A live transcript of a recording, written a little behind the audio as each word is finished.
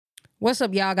What's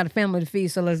up, y'all? Got a family to feed,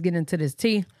 so let's get into this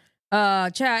tea.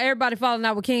 Child, everybody falling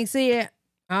out with King Sid.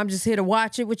 I'm just here to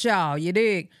watch it with y'all. You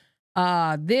dig?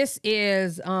 This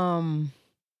is wrong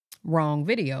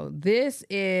video. This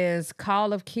is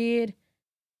Call of Kid.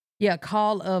 Yeah,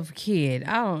 Call of Kid.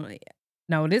 I don't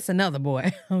know. This another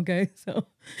boy. Okay, so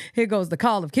here goes the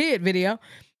Call of Kid video.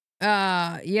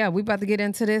 Yeah, we about to get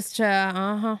into this,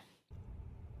 child.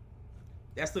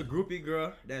 That's the groupie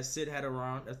girl that Sid had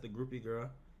around. That's the groupie girl.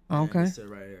 Okay. Sid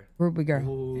right here. Groupie girl.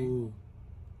 Oh,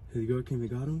 his girl came and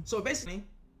got him? So basically,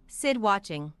 Sid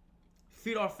watching.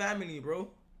 feed our family, bro.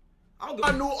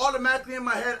 I knew automatically in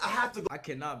my head I have to go. I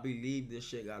cannot believe this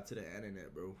shit got to the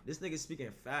internet, bro. This nigga speaking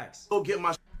facts. Go get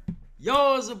my.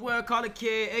 Yo, it's a boy Call of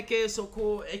Kid, aka So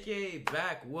Cool, aka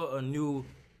back with a new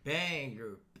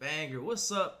banger.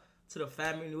 What's up to the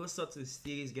family? What's up to the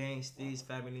Steez gang, Steez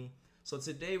family? So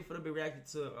today we're gonna be reacting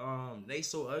to They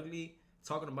So Ugly,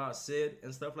 talking about Sid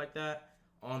and stuff like that.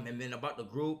 And then about the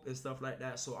group and stuff like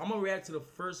that. So I'm gonna react to the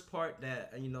first part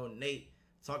that Nate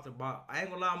talked about. I ain't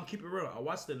gonna lie, I'm gonna keep it real. I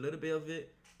watched a little bit of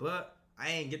it, but I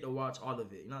ain't get to watch all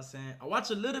of it. You know what I'm saying? I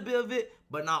watched a little bit of it,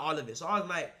 but not all of it. So I was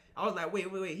like,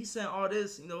 wait. He said all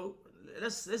this,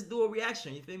 let's do a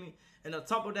reaction. You feel me? And on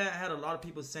top of that, I had a lot of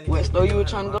people sending me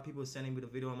people sending me the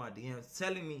video in my DMs,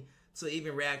 telling me to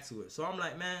even react to it. So I'm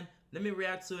like, man, let me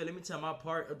react to it. Let me tell my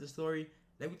part of the story.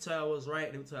 Let me tell you I was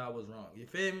right. Let me tell you I was wrong. You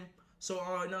feel me? So, you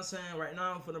know what I'm saying? Right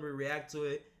now, I'm gonna react to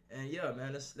it. And yeah,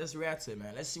 man, let's react to it,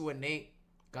 man. Let's see what Nate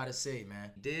gotta say,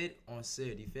 man. Did on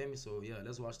Sid, you feel me? So yeah,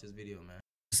 let's watch this video, man.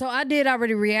 So I did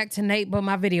already react to Nate, but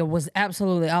my video was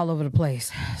absolutely all over the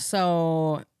place.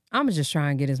 So I'm just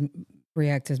trying to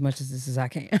react as much as this as I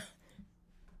can.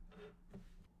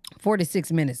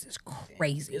 46 minutes is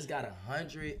crazy. It's got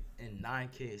 109K,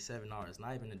 $7.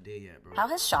 Not even a day yet, bro. How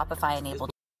has Shopify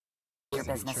enabled your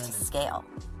business to scale?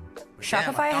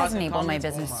 Shopify has enabled my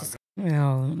business to scale.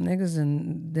 Yo, niggas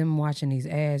and them watching these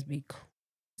ads be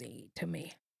crazy to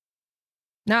me.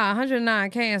 Nah,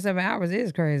 109K in 7 hours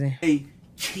is crazy. Hey,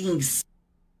 Kings.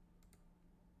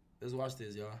 Let's watch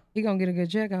this, y'all. He gonna get a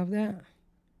good check off that.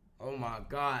 Oh my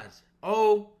God.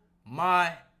 Oh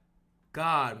my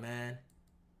God, man.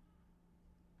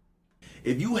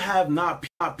 If you have not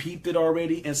peeped it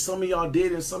already, and some of y'all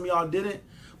did and some of y'all didn't,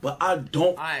 but I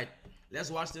don't. All right, let's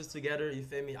watch this together. You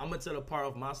feel me? I'm gonna tell a part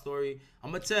of my story.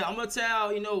 I'm gonna tell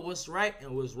what's right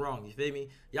and what's wrong. You feel me?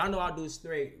 Y'all know I do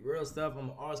straight real stuff. I'm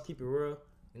gonna always keep it real.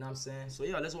 You know what I'm saying? So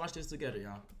yeah, let's watch this together,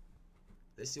 y'all.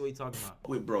 Let's see what he talking about.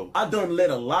 Wait, bro. I done let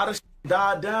a lot of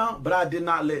die down, but I did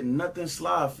not let nothing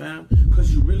slide, fam.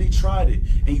 Cause you really tried it,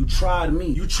 and you tried me.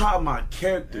 You tried my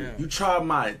character. Damn. You tried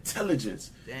my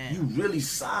intelligence. Damn. You really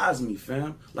sized me,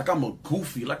 fam. Like I'm a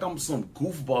goofy, like I'm some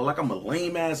goofball, like I'm a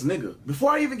lame ass nigga.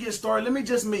 Before I even get started, let me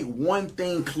just make one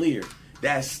thing clear.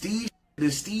 That the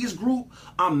Steez group,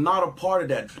 I'm not a part of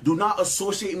that. Do not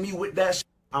associate me with that shit.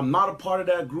 I'm not a part of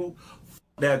that group.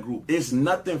 That group. It's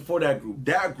nothing for that group.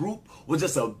 That group was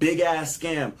just a big ass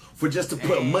scam for just to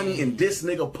put money in this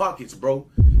nigga pockets, bro.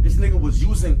 This nigga was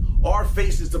using our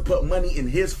faces to put money in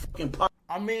his fucking pocket.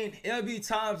 I mean, it'll be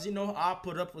times, I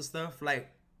put up with stuff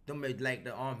like the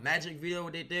magic video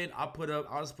they did. I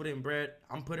was putting bread.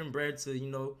 I'm putting bread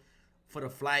to, for the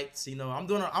flights,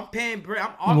 I'm paying bread.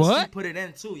 I'm obviously put it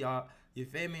in too, y'all. You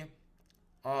feel me?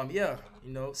 Yeah,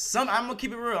 I'm gonna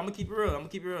keep it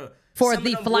real. For some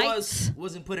the flights,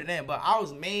 wasn't put it in, but I was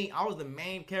the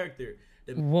main character.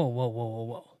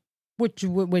 Whoa. What do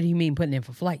you mean putting in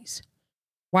for flights?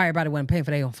 Why everybody wasn't paying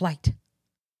for their own flight?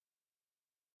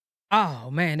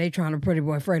 Oh man, they trying to pretty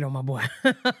boy Fredo, my boy.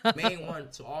 Main one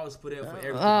to always put in for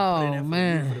everything. Oh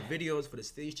man, for the videos, for the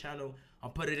Steez channel, I'll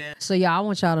put it in. So yeah, I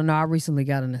want y'all to know I recently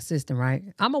got an assistant. Right,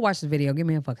 I'm gonna watch the video. Give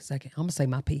me a fucking second. I'm gonna say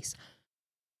my piece.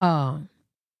 Oh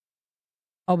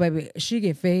baby, she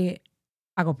get fed.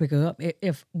 I go pick her up.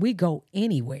 If we go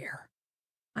anywhere,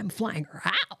 I'm flying her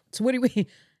out. So what do we?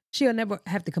 She'll never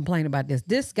have to complain about this.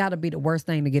 This got to be the worst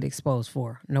thing to get exposed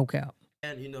for. No cap.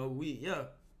 And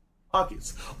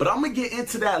pockets. But I'm gonna get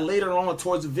into that later on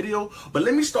towards the video. But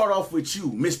let me start off with you,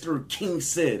 Mr. King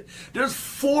Sid. There's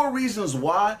 4 reasons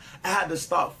why I had to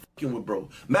stop fucking with bro.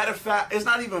 Matter of fact, it's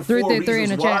not even 4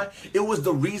 reasons why. It was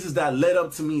the reasons that led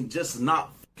up to me just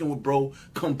not fucking with bro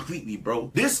completely, bro.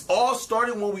 This all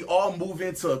started when we all moved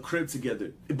into a crib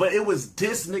together. But it was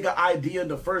this nigga idea in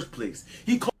the first place.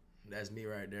 He called. That's me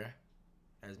right there.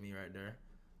 That's me right there.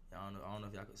 I don't know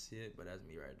if y'all can see it, but that's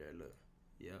me right there. Look.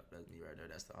 Yep, that's me right there.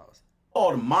 That's the house.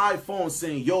 called my phone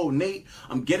saying, yo, Nate,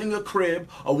 I'm getting a crib.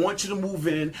 I want you to move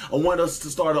in. I want us to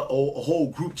start a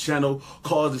whole group channel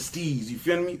called the Steez. You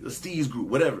feel me? The Steez group,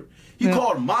 whatever. He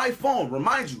called my phone.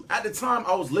 Remind you, at the time,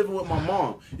 I was living with my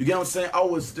mom. You get what I'm saying? I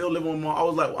was still living with my mom. I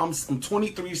was like, I'm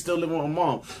 23, still living with my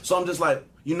mom. So I'm just like,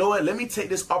 you know what? Let me take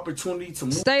this opportunity to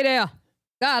move. Stay there.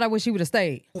 God, I wish he would have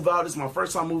stayed. Move out. This is my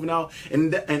first time moving out.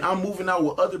 And I'm moving out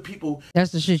with other people.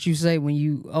 That's the shit you say when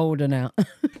you older now.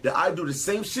 That I do the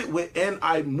same shit with, and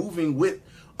I'm moving with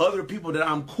other people that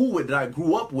I'm cool with, that I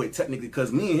grew up with, technically,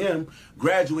 because me and him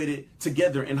graduated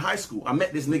together in high school. I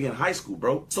met this nigga in high school,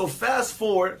 bro. So fast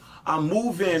forward, I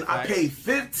move in. I paid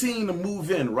 $15 to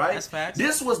move in, right? That's facts.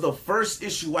 This was the first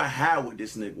issue I had with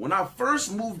this nigga. When I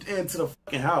first moved into the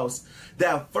fucking house,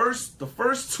 the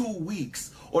first 2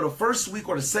 weeks, or the first week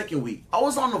or the second week, I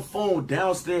was on the phone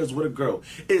downstairs with a girl.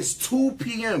 It's 2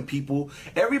 p.m., people.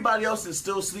 Everybody else is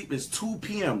still asleep. It's 2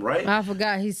 p.m., right? I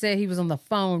forgot he said he was on the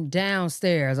phone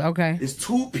downstairs. Okay. It's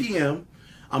 2 p.m.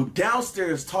 I'm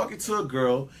downstairs talking to a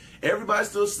girl. Everybody's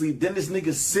still asleep. Then this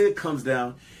nigga Sid comes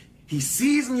down. He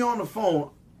sees me on the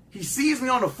phone.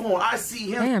 I see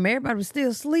him. Damn, everybody was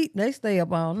still asleep. They stay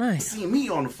up all night. See me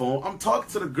on the phone. I'm talking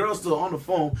to the girl still on the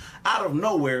phone. Out of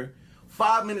nowhere,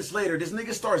 5 minutes later, this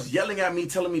nigga starts yelling at me,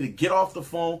 telling me to get off the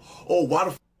phone. Oh, why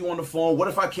the f you on the phone? What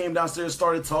if I came downstairs and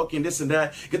started talking this and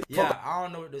that? Get the fuck. I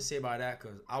don't know what to say about that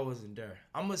because I wasn't there.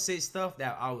 I'm going to say stuff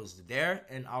that I was there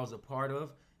and I was a part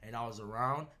of and I was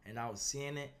around and I was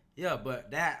seeing it. Yeah,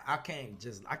 but that, I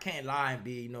can't lie and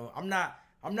be, you know, I'm not,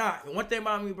 one thing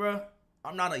about me, bro,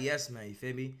 I'm not a yes man, you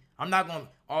feel me? I'm not going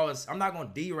to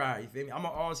D-ride, you feel me? I'm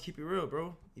going to always keep it real,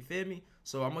 bro, you feel me?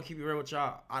 So I'm going to keep it real with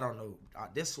y'all. I don't know.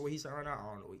 This is what he's saying right now. I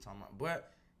don't know what he's talking about.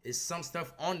 But it's some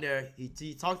stuff on there.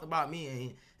 He talked about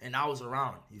me and I was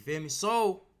around. You feel me?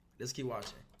 So let's keep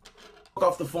watching.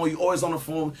 Off the phone. You always on the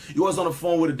phone. You always on the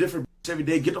phone with a different bitch every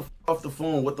day. Get the f off the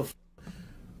phone. What the f?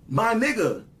 My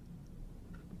nigga,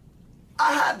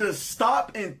 I had to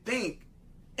stop and think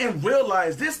and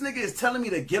realize this nigga is telling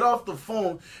me to get off the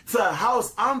phone to a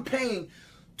house I'm paying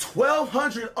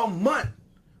 $1,200 a month.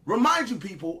 Remind you,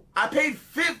 people, I paid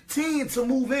 $15 to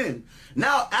move in.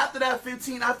 Now, after that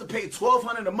 $15, I have to pay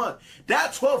 $1,200 a month.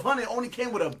 That $1,200 only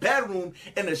came with a bedroom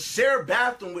and a shared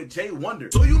bathroom with Jay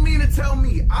Wonder. So you mean to tell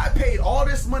me I paid all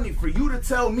this money for you to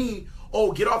tell me,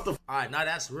 oh, get off the... All right, now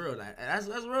that's real. Like, that's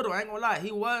real, though. I ain't gonna lie.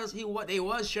 They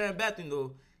was sharing bathroom,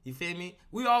 though. You feel me?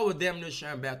 We all was damn near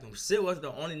sharing bathroom. Sid was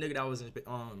the only nigga that was in,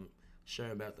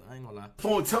 sharing bathroom. I ain't gonna lie.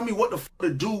 Phone, tell me what the f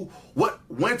to do,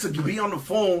 when to be on the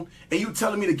phone, and you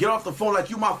telling me to get off the phone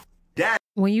like you my dad.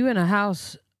 When you in a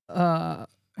house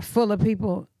full of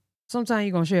people, sometimes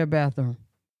you're gonna share a bathroom.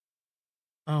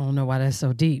 I don't know why that's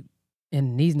so deep.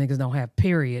 And these niggas don't have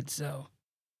periods, so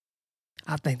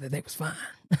I think that they was fine.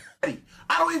 I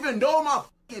don't even know my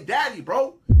fucking daddy,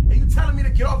 bro. And you telling me to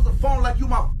get off the phone like you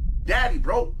my daddy,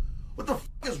 bro. What the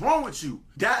fuck is wrong with you?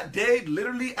 That day,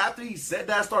 literally, after he said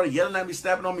that, started yelling at me,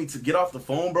 snapping on me to get off the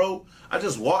phone, bro. I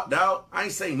just walked out. I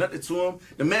ain't saying nothing to him.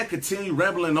 The man continued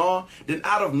rambling on. Then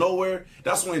out of nowhere,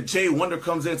 that's when Jay Wonder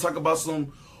comes in and talk about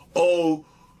some, oh,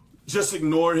 just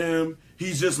ignore him.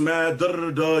 He's just mad. Da da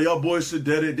da da. Y'all boys should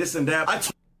dead it. This and that.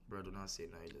 Bro, do not say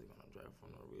no. You're just gonna drive for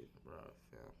no reason, bro.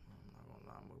 Fam, I'm not gonna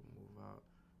lie. I'm gonna move out.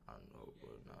 I know,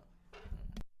 but not.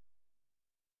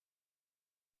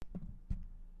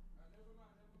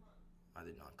 I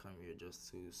did not come here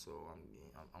just to, so I'm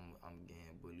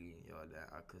getting bullied, y'all. That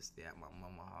I could stay at my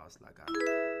mama house like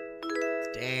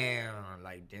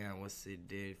damn, what's it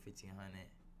did? 1,500.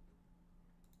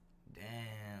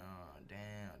 Damn.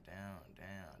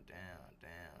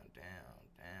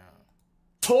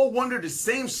 Told Wonder the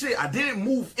same shit. I didn't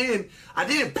move in. I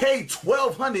didn't pay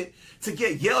 $1,200 to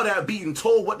get yelled at, beaten,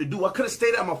 told what to do. I could have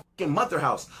stayed at my fucking mother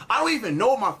house. I don't even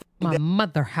know my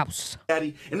mother house.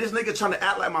 Daddy, and this nigga trying to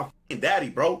act like my fucking daddy,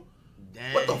 bro.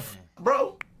 Damn. What the f,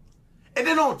 bro? And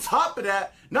then on top of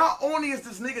that, not only is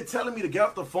this nigga telling me to get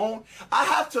off the phone, I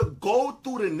have to go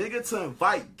through the nigga to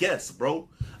invite guests, bro.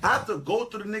 I have to go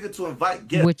through the nigga to invite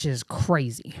guests. Which is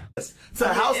crazy. To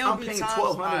a house I'm paying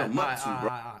 $1,200 a month to,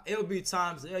 bro. It'll be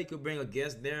times you could bring a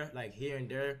guest there, like here and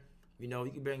there. You know,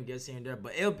 you can bring guests here and there.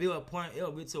 But it'll be to a point,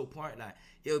 like,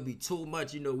 it'll be too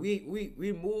much. You know,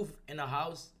 we move in a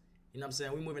house, you know what I'm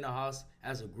saying? We move in a house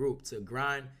as a group to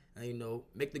grind and, you know,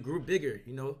 make the group bigger,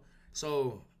 you know?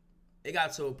 So it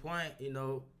got to a point, you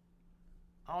know,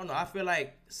 I don't know. I feel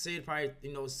like Sid probably,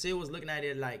 you know, Sid was looking at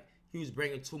it like he was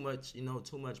bringing too much, you know,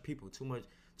 too much people, too much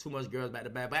girls back to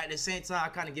back. But at the same time, I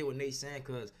kind of get what Nate's saying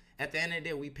because at the end of the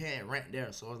day, we paying rent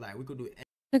there. So it's like we could do it.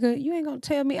 Nigga, you ain't gonna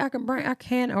tell me I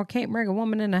can or can't bring a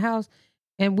woman in the house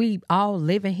and we all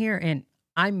living here and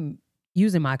I'm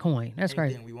using my coin. That's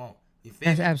anything crazy. we want. You feel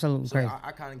That's me? absolutely So crazy.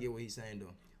 I kind of get what he's saying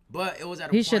though. But it was at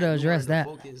a He point shoulda we addressed wanted to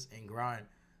that. focus and grind,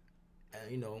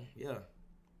 and you know, yeah.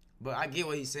 But I get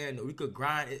what he's saying though. We could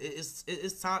grind. It's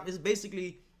time. It's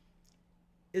basically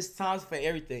it's times for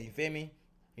everything. You feel me?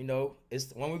 You know,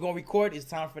 it's when we're gonna record. It's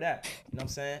time for that. You know what I'm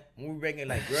saying? When we're bringing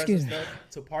like girls and stuff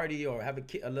to party or have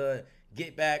a little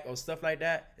get back or stuff like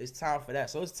that, it's time for that.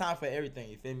 So it's time for everything.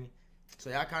 You feel me?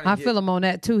 So I kind of. I feel him on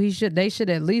that too. They should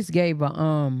at least gave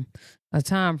a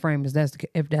time frame if that's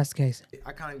the case.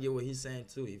 I kind of get what he's saying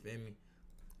too. You feel me?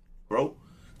 Bro,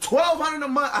 $1,200 a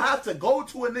month. I have to go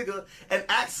to a nigga and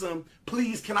ask him,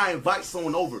 please, can I invite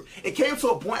someone over? It came to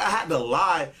a point I had to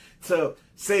lie to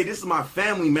say this is my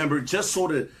family member just so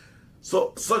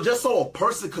a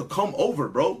person could come over,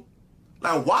 bro.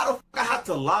 Like, why the fuck I have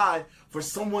to lie for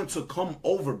someone to come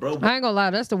over, bro? I ain't gonna lie.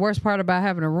 That's the worst part about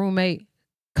having a roommate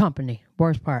company.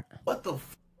 Worst part. What the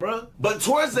fuck, bro? But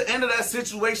towards the end of that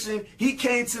situation, he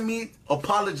came to me,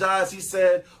 apologized. He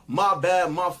said, my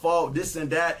bad, my fault, this and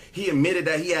that. He admitted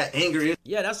that he had anger.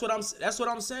 Yeah, that's what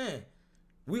I'm saying.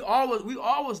 We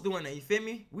always doing it. You feel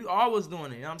me? We always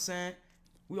doing it. You know what I'm saying?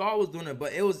 We always doing it.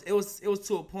 But it was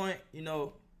to a point, you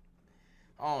know.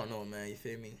 I don't know, man. You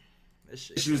feel me? That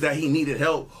shit. Issues that he needed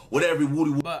help with every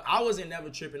woody. But I wasn't never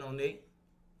tripping on Nate.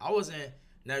 I wasn't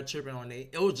never tripping on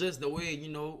Nate. It was just the way, you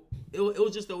know. It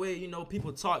was just the way, you know,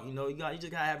 people talk. You know, you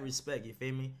just gotta have respect. You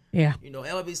feel me? Yeah. You know,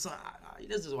 LB son.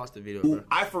 Let's just watch the video, bro.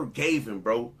 I forgave him,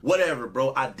 bro. Whatever,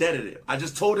 bro. I deaded it. I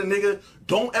just told the nigga,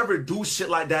 don't ever do shit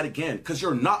like that again, because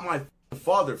you're not my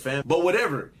father, fam. But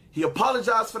whatever. He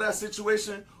apologized for that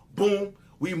situation. Boom.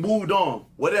 We moved on.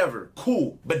 Whatever.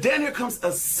 Cool. But then here comes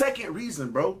a second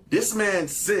reason, bro. This man,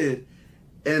 Sid,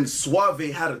 and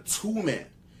Suave had a two-man.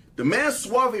 The man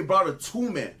Suave brought a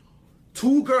two-man.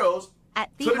 Two girls.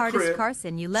 At to the the hardest crib,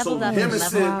 Carson, you leveled so up him to and level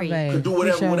Sid 3. could do He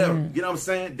whatever, sure whatever. did. You know what I'm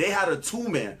saying? They had a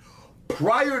two-man.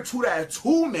 Prior to that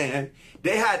two-man,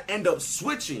 they had end up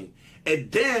switching. And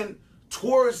then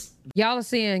towards... Y'all are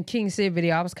seeing King Sid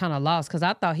video. I was kind of lost because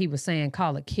I thought he was saying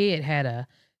Call a Kid had a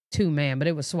two-man, but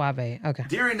it was Suave. Okay.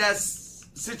 During that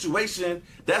situation,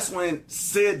 that's when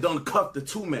Sid done cuffed the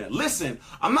two-man. Listen,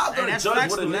 I'm not going to judge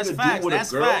facts, what a though. That's nigga facts. do with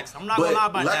That's a girl. facts. I'm not but gonna lie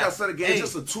about like that. I said again, Hey,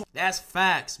 just a two... That's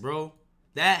facts, bro.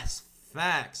 That's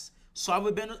facts.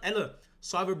 Suave been... Hey, look.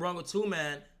 Suave brought a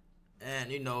two-man, and,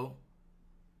 you know...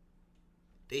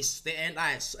 They and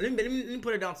I let me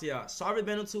put it down to y'all. Suave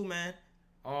been a two-man,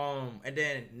 and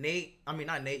then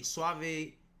not Nate,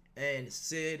 Suave and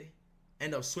Sid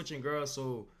end up switching girls.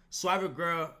 So Suave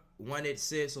girl wanted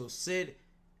Sid, so Sid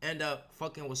end up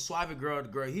fucking with Suave girl, the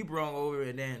girl he brought over,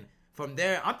 and then from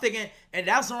there I'm thinking, and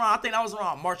that's around, I think that was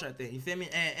around March, I think. You feel me?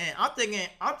 And I'm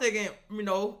thinking, you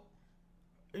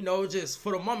know, just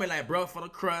for the moment, like, bro, for the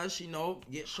crush, you know,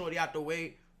 get shorty out the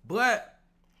way, but.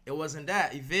 It wasn't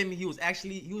that, you feel me? He was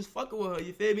fucking with her,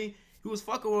 you feel me? He was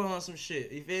fucking with her on some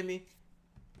shit, you feel me?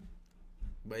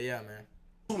 But yeah,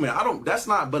 man.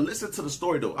 Man, but listen to the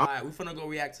story though. Alright, we finna go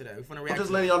react to that. I'm just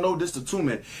letting y'all know this the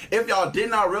two-man. If y'all did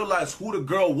not realize who the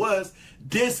girl was,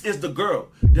 this is the girl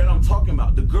that I'm talking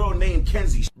about. The girl named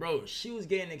Kenzie. Bro, she was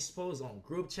getting exposed on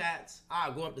group chats.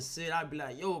 I'd go up to Sid, I'd be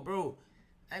like, yo, bro,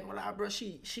 I ain't gonna lie, bro,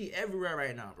 she everywhere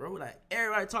right now, bro. Like,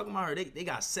 everybody talking about her. They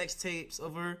got sex tapes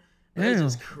of her. It's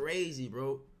just crazy,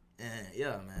 bro. And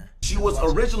yeah, man. She was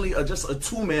originally just a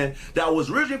two-man that was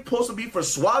originally supposed to be for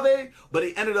Suave, but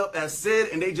it ended up as Sid,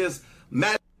 and they just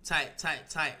matched. Tight.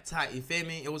 You feel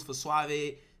me? It was for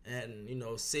Suave,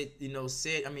 and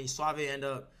Sid.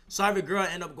 Suave girl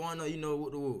end up going to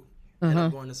end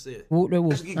up going to Sid.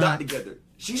 We got together.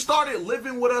 She started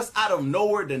living with us out of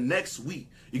nowhere the next week.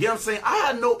 You get what I'm saying? I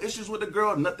had no issues with the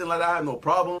girl, nothing like that. I had no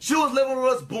problem. She was living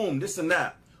with us. Boom, this and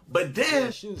that. But then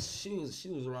yeah, she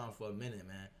was around for a minute,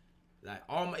 man. Like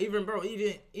even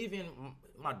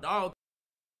my dog.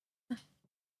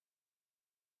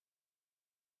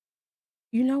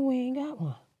 You know we ain't got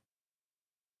one.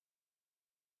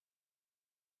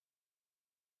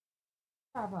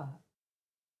 How about?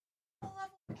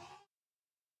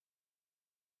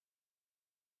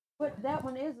 But that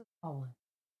one is a small one.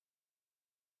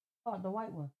 Oh, the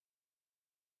white one.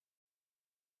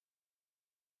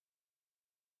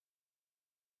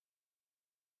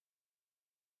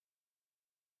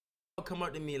 Come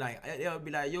up to me like they'll be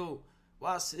like, yo,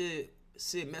 why Sid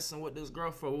messing with this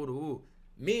girl for woo?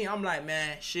 Me, I'm like,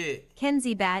 man, shit.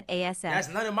 Kenzie bad ASF. That's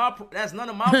none of my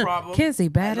problem. Kenzie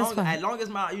bad as fuck. As long as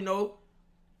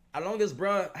as long as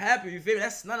bro happy, you feel me?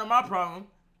 That's none of my problem.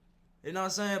 You know what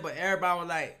I'm saying? But everybody was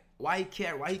like, why he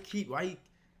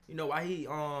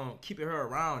keeping her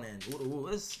around and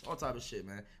it's all type of shit,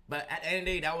 man. But at the end of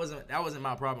the day, that wasn't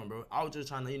my problem, bro. I was just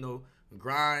trying to,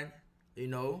 grind, you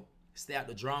know, stay out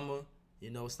the drama, you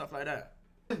know, stuff like that.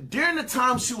 During the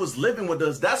time she was living with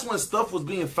us, that's when stuff was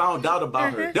being found out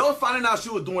about her. They were finding out she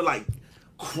was doing like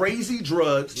crazy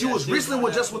drugs. She was recently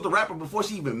with the rapper before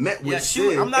she even met with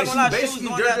Sid. I'm not gonna lie, she was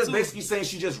doing that just too. basically saying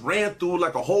she just ran through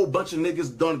like a whole bunch of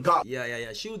niggas done got.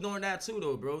 Yeah. She was doing that too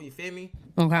though, bro. You feel me?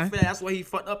 Okay. I feel like that's why he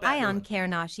fucked up at I don't care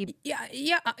now. She Yeah.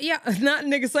 Not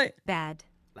nigga say. bad.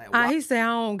 Like, He said, I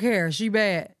don't care. She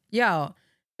bad. Yo,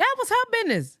 that was her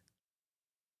business.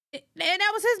 And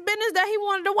that was his business that he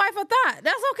wanted a wife or thought.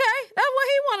 That's okay. That's what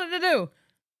he wanted to do.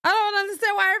 I don't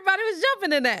understand why everybody was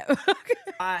jumping in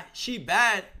that. she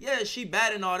bad. Yeah, she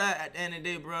bad and all that at the end of the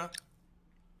day, bro.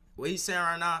 What he's saying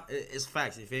right now is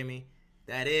facts, you feel me?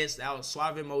 That was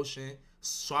Suave emotion.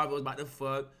 Suave was about to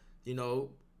fuck, you know.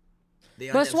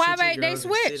 But Suave, they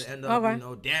switched. End up, you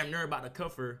know, damn near about to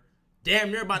cuff her.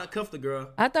 Damn near about to cuff the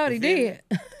girl. I thought he did.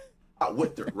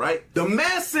 With her, right? The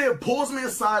man said, pulls me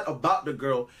aside about the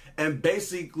girl and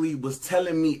basically was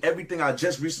telling me everything I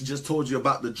just recently just told you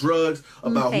about the drugs,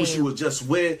 about who she was just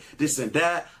with, this and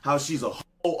that, how she's a hoe,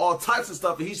 all types of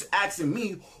stuff. And he's asking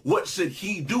me, what should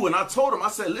he do? And I told him, I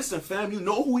said, listen, fam, you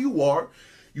know who you are.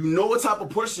 You know what type of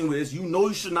person you is. You know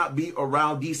you should not be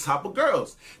around these type of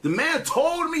girls. The man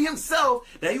told me himself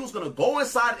that he was going to go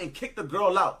inside and kick the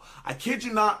girl out. I kid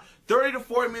you not. 30 to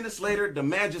 40 minutes later, the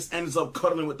man just ends up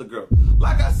cuddling with the girl.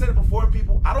 Like I said before,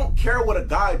 people, I don't care what a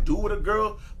guy do with a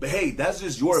girl, but hey, that's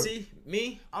just your... See,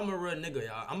 me, I'm a real nigga,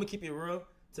 y'all. I'm gonna keep it real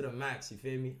to the max, you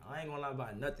feel me? I ain't gonna lie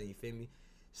about nothing, you feel me?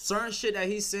 Certain shit that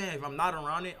he's saying, if I'm not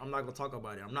around it, I'm not gonna talk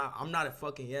about it. I'm not a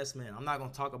fucking yes man. I'm not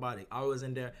gonna talk about it. I was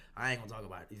in there, I ain't gonna talk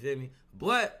about it, you feel me?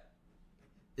 But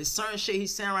it's certain shit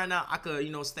he's saying right now, I could,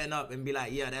 you know, stand up and be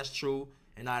like, yeah, that's true,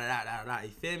 and you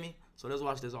feel me? So let's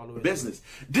watch this all the way. Business.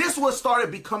 This what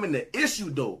started becoming the issue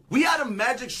though. We had a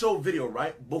magic show video,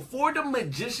 right? Before the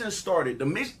magician started,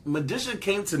 the magician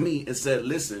came to me and said,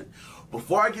 listen,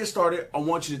 before I get started, I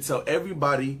want you to tell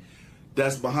everybody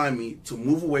that's behind me to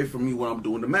move away from me when I'm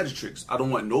doing the magic tricks. I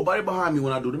don't want nobody behind me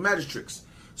when I do the magic tricks.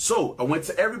 So I went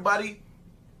to everybody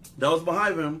that was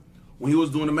behind him when he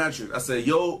was doing the magic tricks. I said,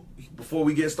 yo, before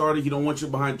we get started, he don't want you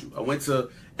behind you. I went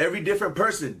to every different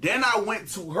person. Then I went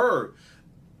to her.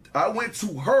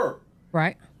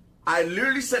 Right. I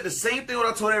literally said the same thing what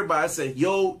I told everybody. I said,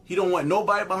 yo, he don't want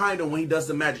nobody behind him when he does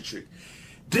the magic trick.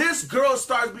 This girl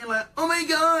starts being like, oh my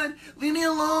God, leave me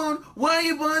alone. Why are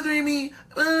you bothering me?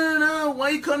 Why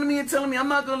are you coming to me and telling me I'm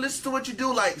not going to listen to what you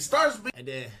do? Like, starts being... And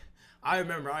then, I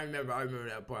remember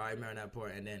that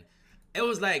part. And then, it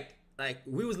was like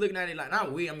we was looking at it like,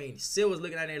 not we, I mean, Sid was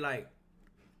looking at it like,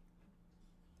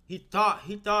 he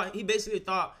basically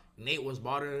thought Nate was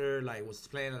bothering her, like was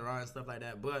playing around and stuff like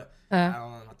that. But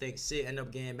I think Sid ended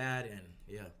up getting mad and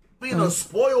yeah. Being a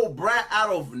spoiled brat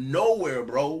out of nowhere,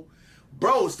 bro.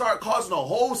 Bro, start causing a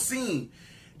whole scene.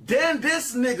 Then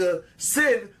this nigga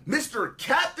said, Mr.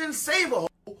 Captain Save-A-Ho,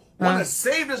 wanna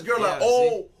save this girl like,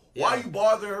 why you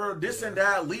bother her, this and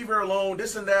that, leave her alone,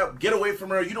 this and that, get away from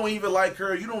her, you don't even like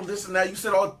her, you don't this and that, you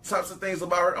said all types of things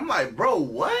about her. I'm like, bro,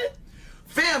 what?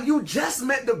 Fam, you just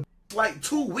met the like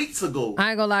 2 weeks ago.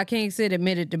 I ain't gonna lie, King Sid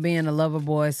admitted to being a lover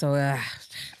boy, so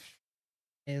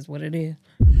is what it is.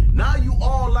 Now you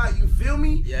all like, you feel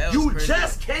me? Yeah, you crazy.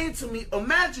 just came to me.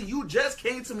 Imagine you just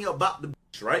came to me about the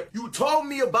bitch, right? You told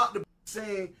me about the bitch,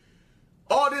 saying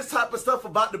all this type of stuff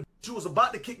about the bitch. You was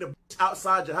about to kick the bitch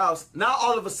outside your house. Now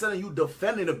all of a sudden you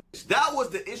defending the bitch. That was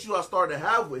the issue I started to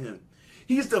have with him.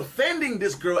 He's defending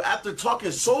this girl after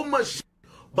talking so much shit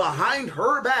behind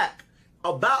her back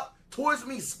about towards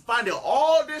me, finding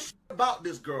all this shit about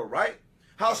this girl, right?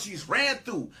 How she's ran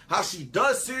through, how she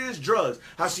does serious drugs,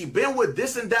 how she been with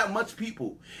this and that much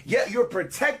people. Yet you're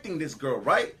protecting this girl,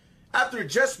 right? After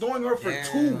just knowing her for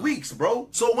 2 weeks, bro.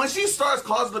 So when she starts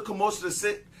causing the commotion to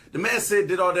sit, the man said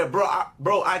did all that,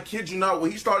 bro, I kid you not, when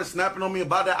he started snapping on me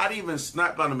about that, I didn't even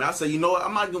snap on him. I said, you know what,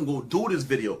 I'm not gonna go do this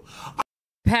video.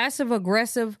 Passive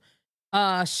aggressive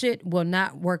shit will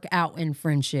not work out in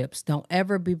friendships. Don't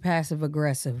ever be passive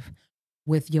aggressive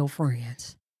with your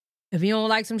friends. If you don't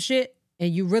like some shit,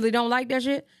 and you really don't like that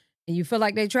shit, and you feel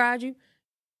like they tried you,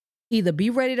 either be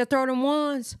ready to throw them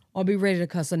ones or be ready to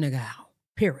cuss a nigga out.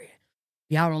 Period.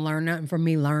 Y'all don't learn nothing from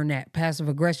me, learn that. Passive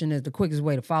aggression is the quickest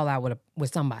way to fall out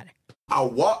with somebody. I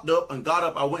walked up and got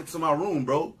up, I went to my room,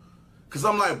 bro. Because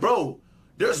I'm like, bro,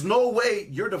 there's no way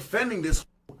you're defending this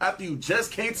after you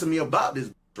just came to me about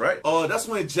this, right? That's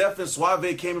when Jeff and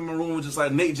Suave came in my room and was just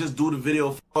like, Nate, just do the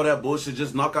video, all that bullshit,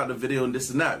 just knock out the video and this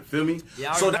and that. Feel me?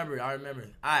 Yeah, I remember.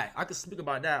 I could speak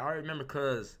about that. I remember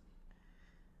because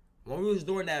when we was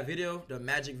doing that video, the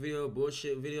magic video,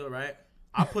 bullshit video, right?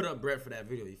 I put up bread for that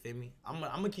video. You feel me? I'm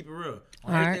gonna keep it real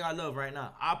on All everything right. I love right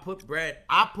now. I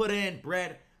put in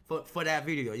bread for that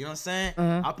video. You know what I'm saying?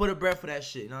 I put a bread for that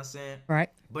shit. You know what I'm saying? Right.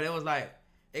 But it was like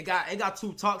it got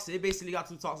too toxic. It basically got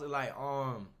too toxic.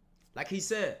 Like he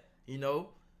said, you know,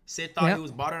 said thought Yep. he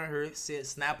was bothering her. Said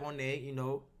snap on Nate. You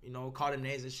know, call him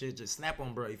names and shit. Just snap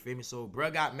on bro. You feel me? So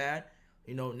bro got mad.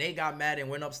 You know, Nate got mad and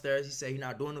went upstairs. He said he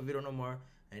not doing the video no more.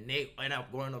 And Nate ended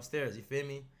up going upstairs. You feel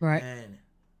me? Right. And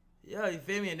yeah, you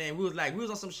feel me? And then we was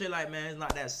on some shit like, man, it's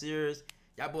not that serious.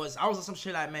 Y'all boys, I was on some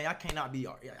shit like, man, I can't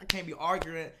be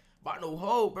arguing about no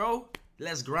hoe, bro.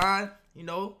 Let's grind, you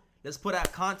know. Let's put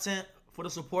out content for the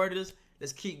supporters.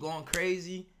 Let's keep going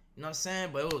crazy. You know what I'm saying?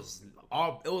 But it was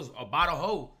about a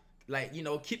hoe. Like, you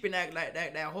know, keeping that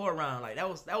hoe around. Like that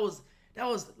was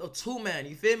a 2-man.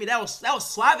 You feel me? That was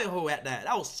Suave hoe at that.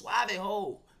 That was Suave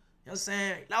hoe. You know what I'm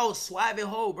saying? That was Suave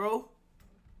hoe, bro.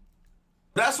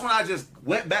 That's when I just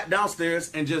went back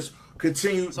downstairs and just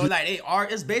continued. So like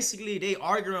it's basically they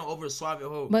arguing over Suave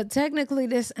hoe. But technically,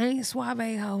 this ain't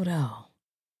Suave Ho though,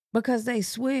 because they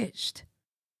switched.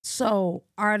 So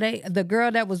are they the girl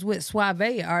that was with Suave?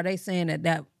 Are they saying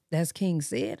that's King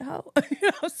Sid Ho?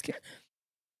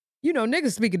 You know,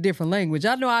 niggas speak a different language.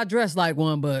 I know I dress like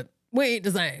one, but we ain't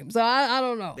the same. So I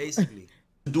don't know. Basically,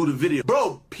 do the video,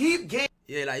 bro. Peep game.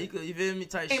 yeah, like you feel me?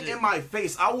 Type shit. In my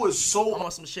face, I was so I'm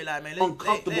on some shit like, man,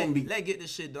 uncomfortable. Let's get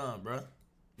this shit done, bro.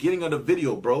 Beginning of the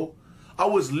video, bro. I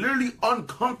was literally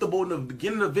uncomfortable in the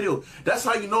beginning of the video. That's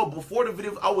how you know before the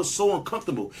video, I was so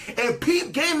uncomfortable. And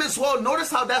peep game as well.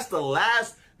 Notice how that's the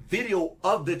last video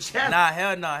of the channel. Nah,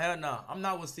 hell nah. I'm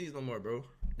not with Steez no more, bro.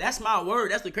 That's my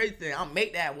word. That's the crazy thing. I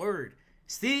make that word.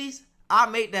 Steez, I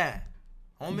make that.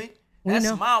 Homie. That's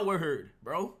know. my word,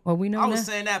 bro. Well, we know I was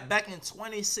now. saying that back in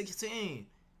 2016,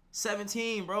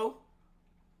 17, bro.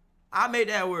 I made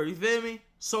that word, you feel me?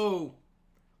 So,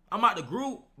 I'm out the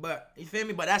group, but, you feel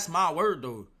me? But that's my word, though.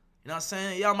 You know what I'm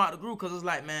saying? Yeah, I'm out the group because it's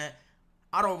like, man,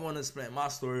 I don't want to explain my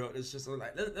story on this shit. So,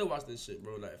 like, let's watch this shit,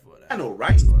 bro. Like, for that. I know,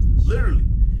 right? Literally.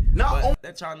 Now, But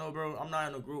let y'all know, bro, I'm not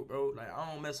in a group, bro. Like,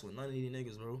 I don't mess with none of these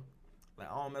niggas, bro.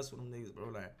 Like, I don't mess with them niggas, bro.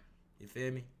 Like, you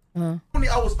feel me?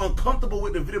 I was uncomfortable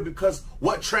with the video because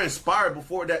what transpired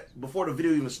before the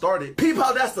video even started. Peep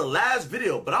how that's the last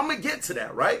video, but I'm gonna get to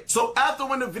that, right? So after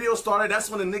when the video started, that's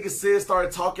when the nigga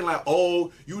started talking like,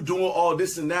 oh, you doing all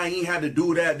this and that, he ain't had to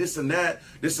do that, this and that,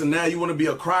 you wanna be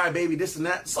a crybaby, this and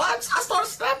that. So I started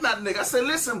snapping at the nigga. I said,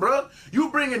 listen, bro,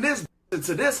 you bringing this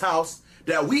into this house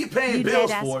that we paying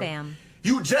bills for. Spam.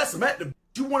 You just met the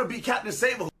you wanna be Captain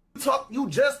Saver.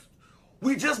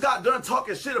 We just got done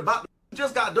talking shit about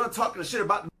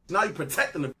now you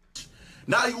protecting the bitch.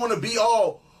 Now you want to be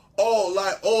all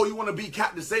like, oh, you want to be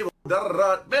Captain Saver.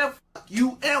 Man, fuck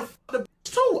you and fuck the bitch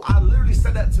too. I literally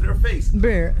said that to their face.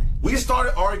 Bear. We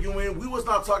started arguing. We was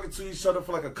not talking to each other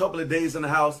for like a couple of days in the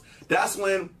house. That's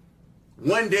when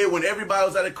one day when everybody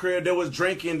was at the crib, there was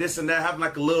drinking, this and that, having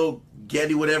like a little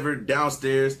getty, whatever,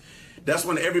 downstairs. That's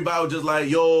when everybody was just like,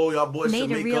 yo, y'all boys should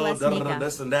make up,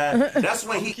 this and that. That's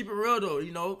when he keep it real though,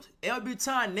 you know. Every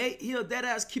time Nate, he'll dead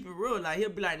ass keep it real. Like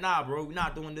he'll be like, nah, bro, we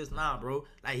not doing this, nah, bro.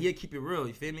 Like he'll keep it real,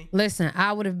 you feel me? Listen,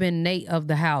 I would have been Nate of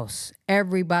the house.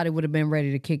 Everybody would have been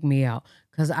ready to kick me out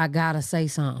because I gotta say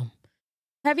something.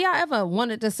 Have y'all ever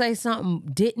wanted to say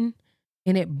something, didn't,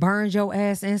 and it burned your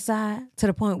ass inside to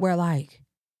the point where like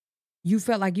you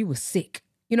felt like you was sick?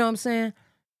 You know what I'm saying?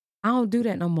 I don't do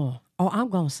that no more. Oh, I'm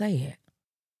gonna say it.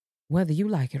 Whether you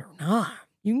like it or not,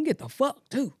 you can get the fuck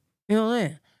too. You know what I'm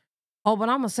saying? Oh, but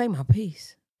I'm gonna say my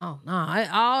piece. Oh, nah,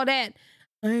 all that,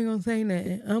 I ain't gonna say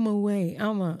that. I'm gonna wait.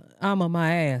 I'm on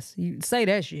my ass. You say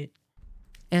that shit.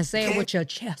 And say it with your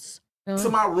chest. to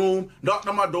my room, knocked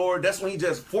on my door. That's when he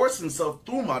just forced himself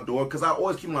through my door because I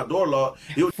always keep my door locked.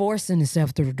 He was Forcing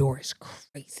himself through the door is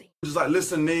crazy. just like,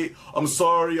 listen, Nate, I'm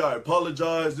sorry, I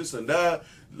apologize, this and that.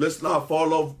 Let's not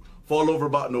fall over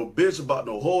about no bitch, about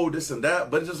no hoe, this and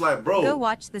that. But it's just like, bro. Go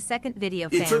watch the second video,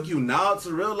 fam. It took you now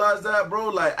to realize that, bro.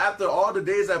 Like, after all the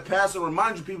days that passed, and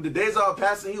remind you people, the days that are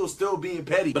passing, he was still being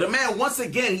petty. But the man, once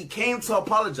again, he came to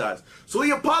apologize. So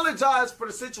he apologized for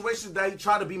the situation that he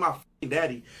tried to be my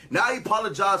daddy. Now he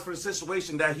apologized for the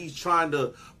situation that he's trying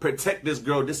to protect this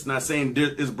girl. This is not saying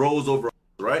this bro's over,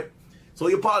 right? So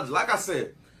he apologized. Like I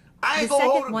said, I ain't The gonna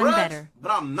hold second a one grudge, better.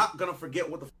 but I'm not gonna forget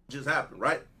what the just happened,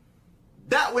 right?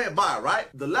 That went by, right?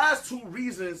 The last two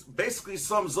reasons basically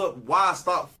sums up why I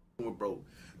stopped with bro.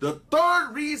 The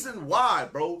third reason why,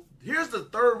 bro. Here's the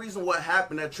third reason what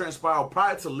happened that transpired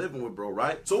prior to living with bro,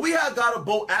 right? So we had got a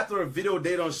boat after a video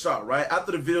they done shot, right?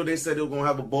 After the video they said they were gonna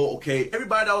have a boat, okay.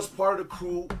 Everybody that was part of the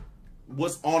crew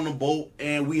was on the boat,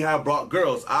 and we have brought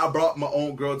girls. I brought my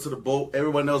own girl to the boat.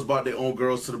 Everyone else brought their own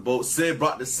girls to the boat. Sid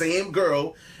brought the same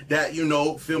girl that, you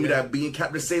know, feel me, that being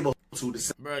Captain Sable to the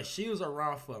same. Bro, she was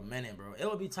around for a minute, bro. It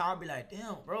would be time to be like,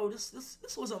 damn, bro, this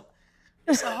was a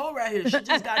hoe right here. She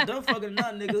just got done fucking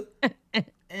nothing, nigga. And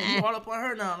you all up on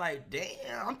her now. Like,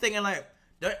 damn. I'm thinking like,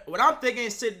 what I'm thinking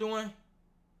Sid doing.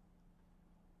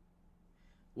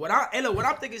 What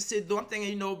I'm thinking Sid doing, I'm thinking,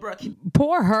 you know, bro.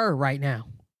 Poor her right now.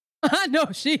 I know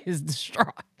she is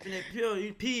distraught. And then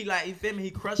you pee, like, you feel me?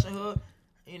 He crushing her,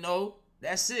 you know,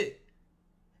 that's it.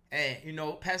 And, you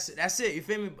know, pass it, that's it, you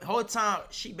feel me? The whole time,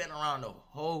 she been around the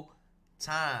whole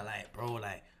time, like, bro,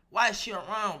 like, why is she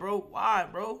around, bro? Why,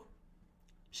 bro?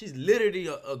 She's literally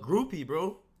a groupie,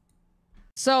 bro.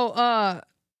 So,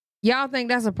 y'all think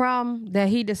that's a problem that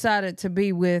he decided to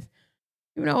be with,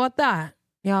 you know, a thought?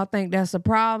 Y'all think that's a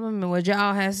problem? And would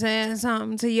y'all have said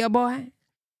something to your boy?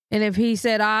 And if he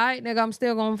said, all right, nigga, I'm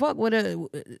still gonna fuck with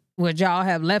it, would y'all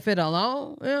have left it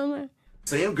alone? You know what I mean?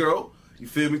 Same girl, you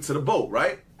feel me, to the boat,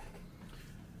 right?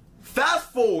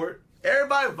 Fast forward,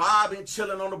 everybody vibing,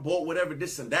 chilling on the boat, whatever,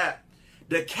 this and that.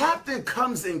 The captain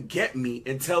comes and get me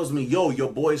and tells me, yo, your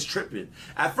boy's tripping.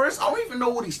 At first, I don't even know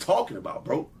what he's talking about,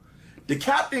 bro. The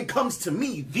captain comes to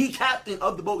me, the captain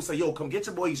of the boat, and say, yo, come get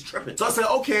your boy, he's tripping. So I said,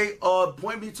 okay,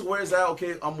 point me to where it's at.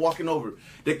 Okay, I'm walking over.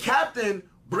 The captain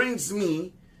brings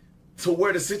me to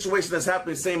where the situation that's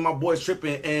happening, saying my boy's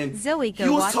tripping, and Zoe, he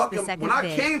was talking, when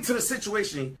I came to the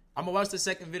situation. I'm gonna watch the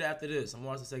second video after this.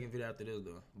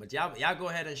 Though. But y'all go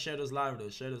ahead and share this live, though.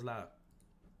 Share this live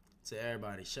to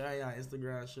everybody. Share y'all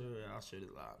Instagram, I'll share this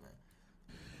live,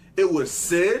 man. It was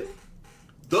Sid,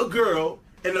 the girl,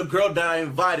 and the girl that I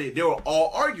invited. They were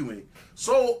all arguing.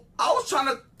 So I was trying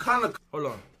to kind of... Hold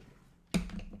on.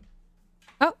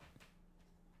 Oh.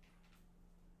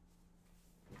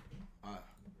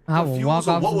 I will walk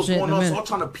off what was shit going in a on. minute. So I'm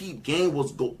trying to peep game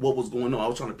what was going on. I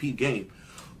was trying to peep game.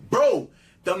 Bro,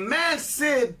 the man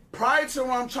said, prior to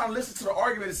when I'm trying to listen to the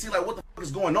argument and see like what the fuck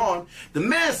is going on, the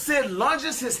man said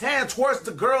lunges his hand towards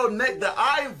the girl neck that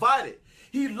I invited.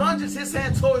 He lunges his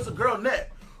hand towards the girl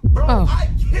neck. Bro, I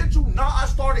kid you not, I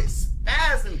started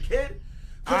spazzing, kid.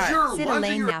 Cause you're Sit a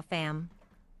lane now, fam.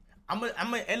 Hey, look,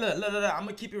 I'm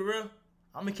gonna keep it real.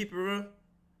 I'm gonna keep it real.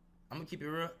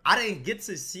 I didn't get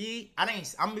to see. I'm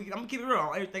gonna keep it real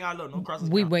on everything I love. No crosses.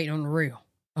 We wait on the real.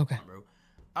 Okay, bro.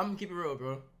 I'm gonna keep it real,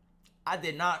 bro. I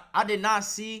did not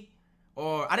see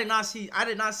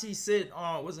Sid.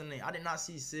 What's his name? I did not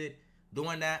see Sid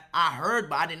doing that. I heard,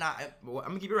 but I did not. I'm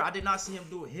gonna keep it real. I did not see him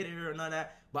do it, hit her or none of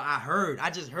that. But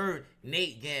I just heard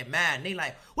Nate getting mad. Nate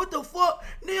like, what the fuck?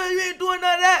 Nigga, you ain't doing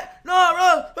none of that.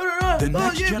 No,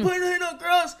 bro. You ain't putting her in no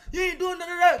girls. You ain't doing none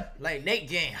of that. Like, Nate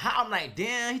getting hot. I'm like,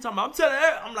 damn. He talking about, I'm telling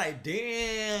her. I'm like,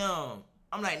 damn.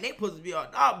 I'm like, Nate supposed to be all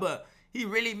out, but he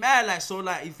really mad. Like, so,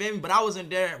 like, you feel me? But I wasn't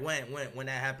there when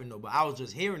that happened, though. But I was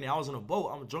just hearing it. I was on a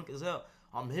boat. I'm drunk as hell.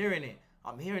 I'm hearing it.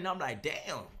 I'm like,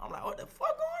 damn. I'm like, what the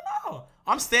fuck going on?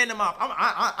 I'm standing up.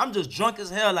 I'm just drunk as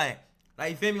hell, like,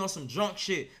 you feel me, on some drunk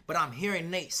shit. But I'm hearing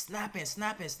Nate snapping.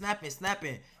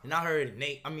 And I heard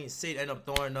Sid end up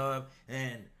throwing up.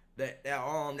 And that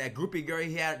groupie girl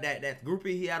he had, that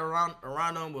groupie he had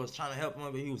around him was trying to help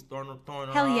him, but he was throwing her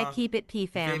Hell around. yeah, keep it P,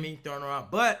 fam. You feel me? Throwing her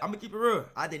around. But I'm gonna keep it real.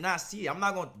 I did not see it. I'm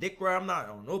not gonna dick ride. I'm not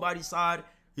on nobody's side.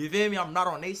 You feel me? I'm not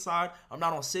on Nate's side. I'm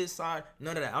not on Sid's side.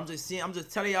 None of that. I'm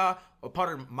just telling y'all a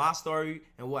part of my story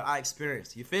and what I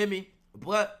experienced. You feel me?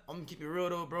 But I'm gonna keep it real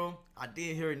though, bro. I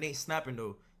did hear Nate snapping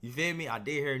though. You feel me? I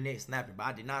did hear Nate snapping, but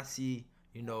I did not see,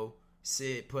 you know,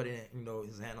 Sid putting, you know,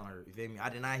 his hand on her. You feel me? I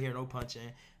did not hear no punching.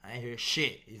 I didn't hear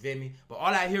shit. You feel me? But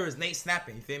all I hear is Nate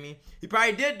snapping. You feel me? He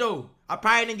probably did though. I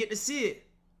probably didn't get to see it.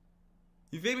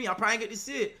 You feel me? I probably didn't get to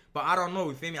see it, but I don't know.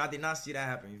 You feel me? I did not see that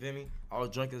happen. You feel me? I was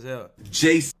drunk as hell.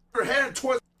 Jason, her hand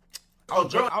towards. I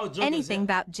was drunk. Anything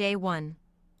about J1.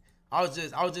 I was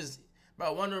just.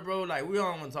 Bro, wonder, bro, like, we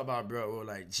don't want to talk about, bro,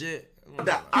 like, shit.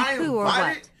 That I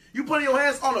invited? You putting your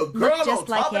hands on a girl on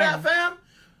top of that, fam?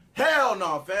 Hell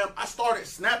no, fam. I started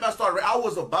snapping. I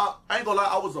was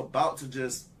about to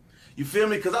just, you feel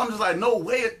me? Because I'm just like, no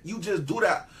way you just do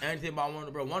that. Anything about Wonder,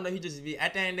 bro. Wonder, he just be,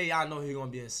 at the end of the day, y'all know he going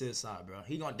to be in Sid's side, bro.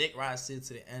 He going to dick ride Sid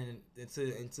to the end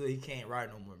until he can't ride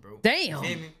no more, bro. Damn. You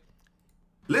feel me?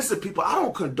 Listen, people, I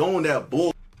don't condone that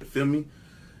bull. You feel me?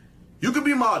 You could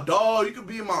be my dog, you could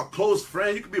be my close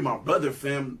friend, you could be my brother,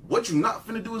 fam. What you not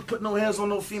finna do is put no hands on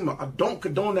no female. I don't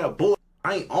condone that bull.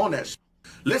 I ain't on that shit.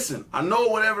 Listen, I know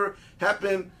whatever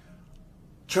happened,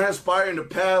 transpired in the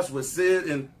past with Sid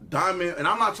and Diamond, and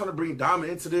I'm not trying to bring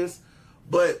Diamond into this,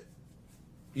 but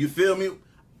you feel me?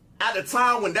 At the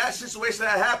time when that situation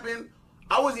had happened,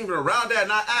 I wasn't even around that,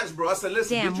 and I asked, bro. I said,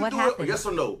 listen, Damn, did you what do happened? it? Yes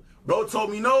or no? Bro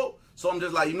told me no, so I'm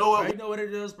just like, you know what? You know what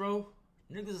it is, bro?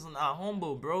 Niggas is not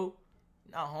humble, bro.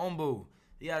 Not humble.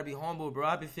 You gotta be humble, bro.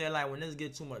 I be feeling like when niggas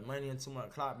get too much money and too much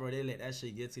clout, bro, they let that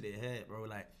shit get to their head, bro.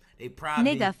 Like they pride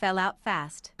Nigga fell out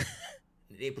fast.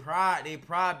 they pride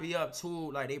be up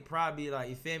too. Like they pride be like,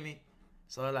 you feel me?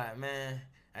 So like, man,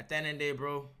 at the end of the day,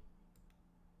 bro.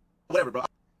 Whatever, bro.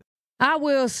 I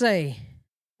will say,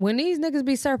 when these niggas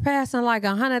be surpassing like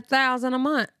 100,000 a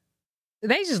month,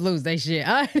 they just lose their shit.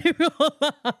 I ain't even gonna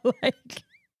lie. Like,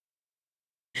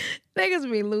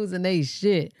 niggas be losing their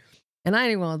shit. And I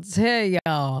ain't even gonna tell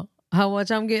y'all how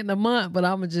much I'm getting a month, but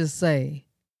I'ma just say,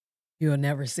 you'll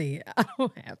never see it.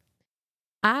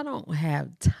 I don't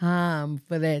have time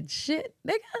for that shit,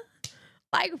 nigga.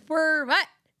 Like, for what?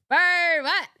 For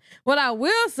what? What I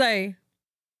will say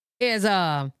is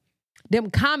them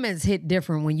comments hit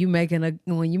different when you making a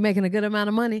good amount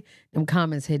of money. Them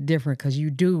comments hit different because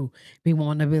you do be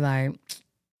wanting to be like,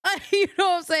 you know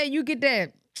what I'm saying? You get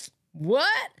that,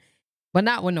 what? But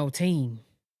not with no team.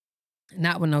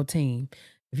 Not with no team.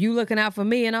 If you looking out for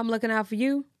me and I'm looking out for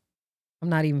you, I'm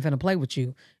not even finna play with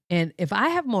you. And if I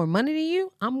have more money than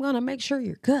you, I'm gonna make sure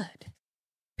you're good.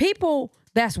 People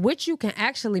that's with you can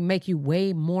actually make you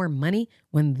way more money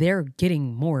when they're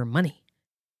getting more money.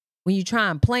 When you try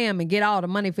and play them and get all the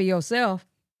money for yourself,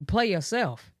 play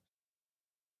yourself.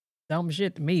 Dumb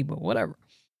shit to me, but whatever.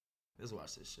 Let's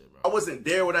watch this shit, bro. I wasn't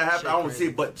there when that happened. I don't see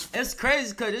it, but It's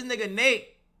crazy because this nigga Nate,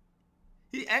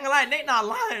 he ain't gonna lie, Nate not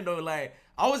lying though. Like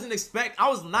I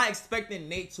was not expecting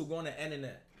Nate to go on the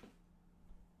internet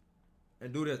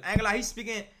and do this. I ain't gonna lie, he's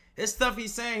speaking his stuff.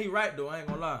 He's saying he right though. I ain't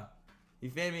gonna lie.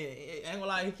 You feel me? I ain't gonna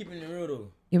lie, he keeping it real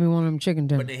though. Give me one of them chicken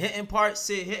But dinners. the hitting part,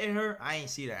 Sid hitting her, I ain't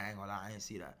see that. I ain't gonna lie, I ain't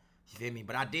see that. You feel me?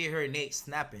 But I did hear Nate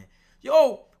snapping.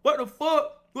 Yo, what the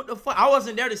fuck? What the fuck? I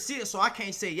wasn't there to see it, so I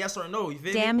can't say yes or no. You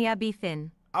feel me? Damn ya be fin.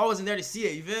 I wasn't there to see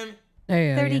it. You feel me?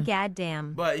 Yeah, 30 yeah.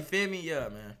 goddamn. But you feel me? Yeah,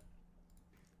 man.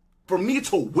 for me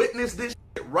to witness this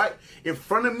shit right in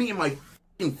front of me in my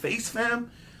fucking face,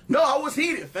 fam. No, I was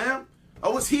heated, fam. I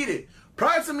was heated.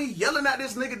 Prior to me yelling at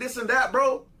this nigga, this and that,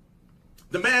 bro,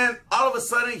 the man, all of a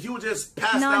sudden, he was just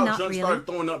passed out, drunk, started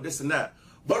throwing up this and that.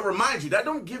 But remind you, that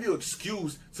don't give you an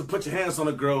excuse to put your hands on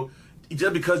a girl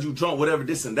just because you drunk, whatever,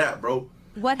 this and that, bro.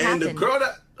 What and happened? the girl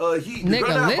that, the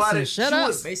girl that bought it, shut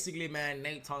up. Basically, man,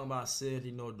 Nate talking about Sid,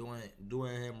 you know,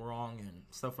 doing him wrong and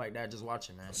stuff like that. Just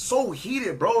watching, man. So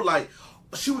heated, bro. Like,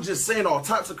 she was just saying all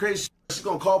types of crazy shit. She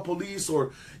gonna call police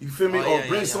or, you feel me, or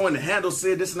bring someone to handle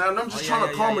Sid, this and that. And I'm just trying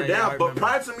to calm her down. But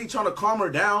prior to me trying to calm her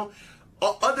down,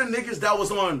 other niggas that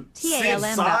was on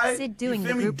Sid's side, Sid you doing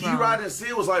feel me, the group D-Ride and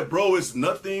Sid was like, bro, it's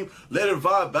nothing. Let it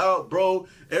vibe out, bro.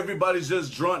 Everybody's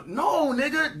just drunk. No,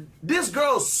 nigga. This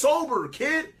girl's sober,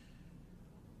 kid.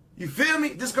 You feel me?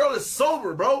 This girl is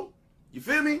sober, bro. You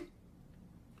feel me?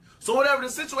 So whatever, the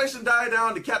situation died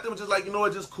down. The captain was just like, you know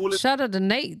what, just cool it. Shout out to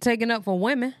Nate taking up for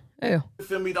women. Yeah. You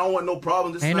feel me? Don't want no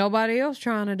problem. This Ain't nobody else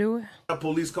trying to do it.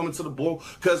 Police coming to the boat.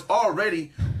 Because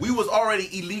we was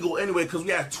already illegal anyway because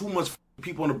we had too much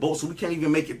people on the boat, so we can't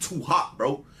even make it too hot,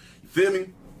 bro. You feel me?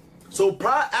 So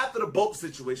after the boat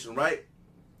situation, right?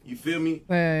 You feel me?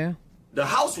 Yeah. The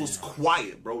house was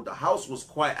quiet, bro. The house was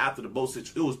quiet after the boat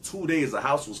situation. It was 2 days the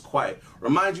house was quiet.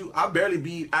 Remind you, I barely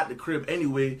be at the crib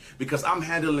anyway because I'm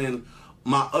handling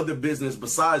my other business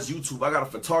besides YouTube. I got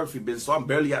a photography business, so I'm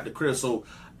barely at the crib. So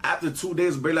after 2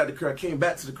 days, barely at the crib, I came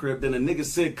back to the crib. Then the nigga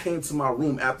Sid came to my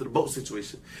room after the boat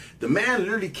situation. The man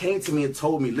literally came to me and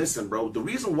told me, listen, bro, the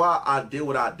reason why I did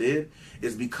what I did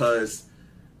is because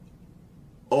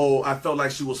I felt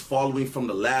like she was following from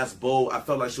the last boat. I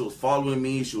felt like she was following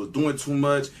me. She was doing too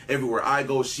much. Everywhere I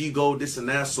go, she go, this and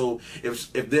that. So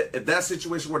if that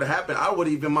situation were to happen, I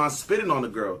wouldn't even mind spitting on the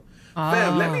girl.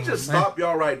 Fam, let me just stop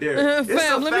y'all right there. It's the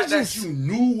fact that you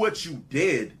knew what you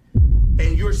did,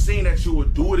 and you're saying that you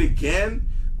would do it again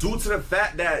due to the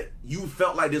fact that you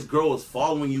felt like this girl was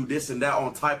following you, this and that,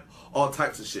 all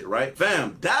types of shit, right?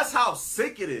 Fam, that's how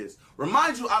sick it is.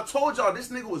 Remind you, I told y'all this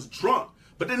nigga was drunk.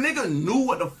 But the nigga knew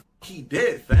what the f he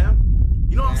did, fam.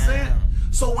 You know what I'm saying?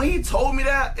 So when he told me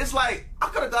that, it's like, I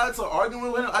could have got into an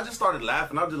argument with him. I just started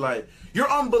laughing. I was just like, you're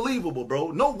unbelievable,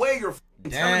 bro. No way you're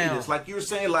telling me this. Like, you're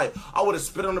saying, like, I would have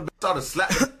spit on the bitch, I would have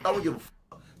slapped the I would give a f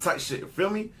type shit. You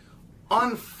feel me?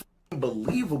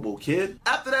 Unbelievable, kid.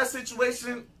 After that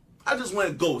situation, I just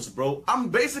went ghost, bro. I'm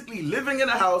basically living in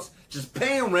a house, just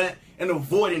paying rent and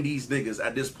avoiding these niggas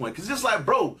at this point. Cause just like,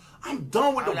 bro, I'm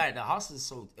done with the house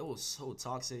is it was so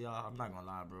toxic, y'all. I'm not gonna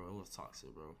lie, bro. It was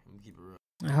toxic, bro. Let me keep it real.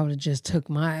 I would have just took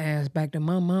my ass back to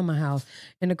my mama house.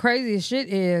 And the craziest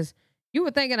shit is, you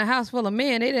would think in a house full of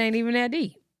men, it ain't even that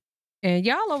deep. And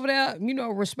y'all over there, you know,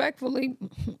 respectfully,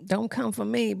 don't come for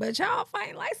me, but y'all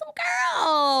fight like some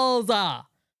girls.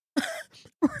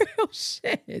 Real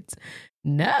shit.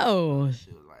 No.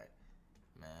 She was like,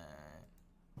 man.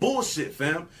 Bullshit,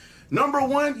 fam. Number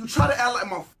one, you try to act like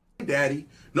my daddy.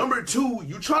 Number two,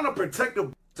 you trying to protect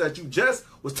the that you just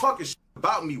was talking shit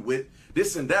about me with,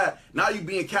 this and that. Now you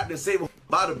being Captain Save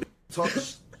about a talking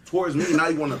towards me. Now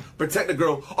you want to protect the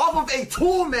girl off of a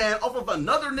tool man, off of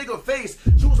another nigga face.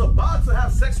 She was about to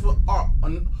have sex with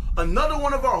another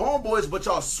one of our homeboys, but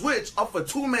y'all switch off a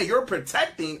tool man. You're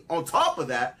protecting on top of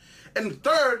that. And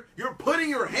third, you're putting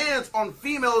your hands on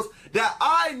females that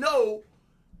I know.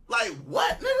 Like,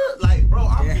 what, nigga? Like, bro,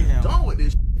 I'm getting done with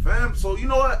this shit, fam. So, you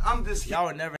know what? I'm just... Y'all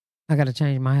would never... I gotta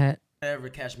change my hat. Never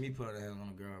catch me putting a hand on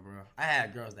a girl, bro. I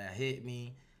had girls that hit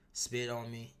me, spit on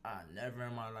me. I never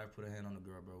in my life put a hand on a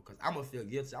girl, bro. Because I'm going to feel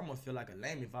guilty. I'm going to feel like a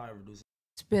lame if I ever do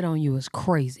Spit on you is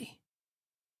crazy.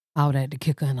 I would have to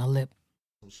kick her in her lip.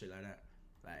 some shit like that.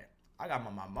 Like, I got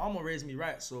my mama raised me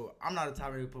right, so I'm not the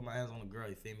type to put my hands on a girl,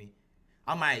 you feel me?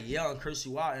 I might yell and curse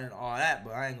you out and all that,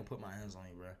 but I ain't going to put my hands on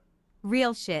you, bro.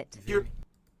 Real shit. You're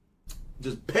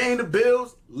just paying the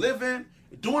bills, living,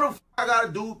 doing what I gotta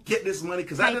do, get this money.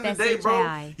 Because at the end of the day,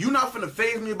 bro, you not finna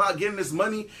phase me about getting this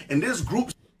money and this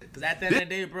group. Because at the end of the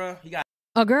day, bro, you got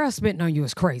A girl spitting on you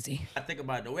is crazy. I think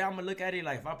about it. The way I'm gonna look at it,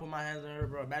 like if I put my hands on her,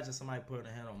 bro, imagine somebody putting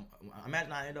a hand on.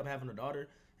 Imagine I end up having a daughter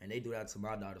and they do that to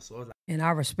my daughter. So it's like, And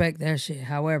I respect that shit.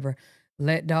 However,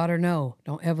 let daughter know,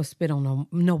 don't ever spit on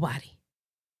nobody.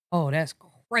 Oh, that's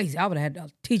crazy. I would have had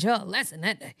to teach her a lesson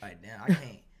that day. like damn, I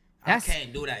can't. I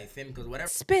can't do that, you feel me? Because whatever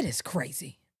Spit is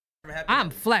crazy. happened, I'm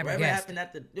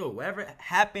flabbergasted. Whatever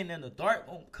happened in the dark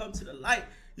gonna come to the light.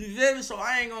 You feel me? So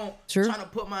I ain't gonna try to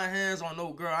put my hands on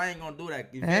no girl. I ain't gonna do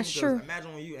that. You feel That's me? true.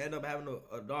 Imagine when you end up having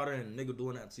a daughter and a nigga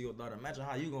doing that to your daughter. Imagine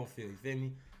how you gonna feel. You feel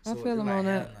me? I feel him on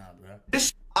that. Bro. This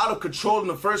shit out of control in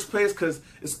the first place, because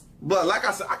it's. But like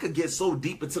I said, I could get so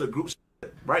deep into the group shit.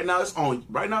 Right now it's on.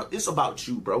 Right now it's about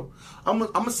you, bro. I'm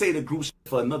gonna say the group shit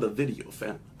for another video,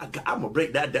 fam. I'm gonna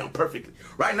break that down perfectly.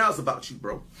 Right now it's about you,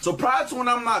 bro. So prior to when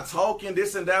I'm not talking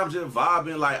this and that, I'm just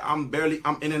vibing. Like I'm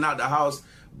in and out the house,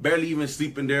 barely even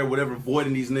sleeping there, whatever.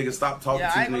 Voiding these niggas, stop talking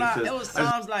to these niggas. There was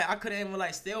times like I couldn't even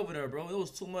like stay over there, bro. It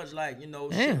was too much like shit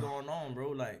going on,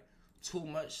 bro. Like too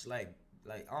much like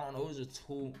I don't know. It was just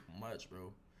too much,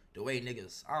 bro. The way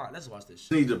niggas. Let's watch this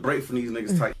shit. Need to break from these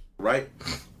niggas type. Right?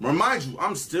 Remind you,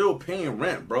 I'm still paying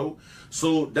rent, bro.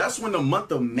 So that's when the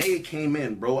month of May came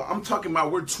in, bro. I'm talking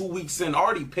about we're 2 weeks in. I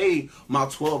already paid my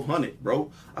 $1,200,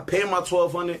 bro. I paid my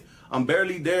 $1,200. I'm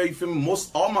barely there, you feel me?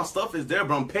 All my stuff is there,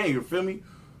 but I'm paying, you feel me?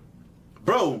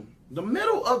 Bro, the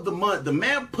middle of the month, the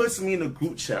man puts me in a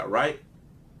group chat, right?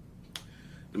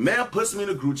 The man puts me in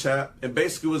a group chat and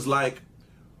basically was like,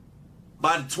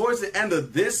 towards the end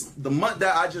of the month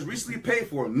that I just recently paid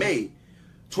for, May,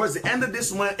 towards the end of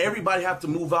this month, everybody have to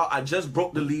move out. I just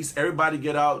broke the lease. Everybody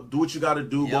get out. Do what you got to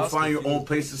do. Go find your own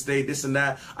place to stay, this and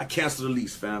that. I canceled the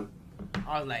lease, fam.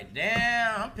 I was like,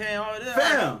 damn, I'm paying all this.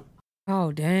 Fam.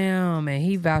 Oh, damn. And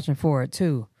he vouching for it,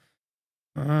 too.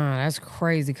 That's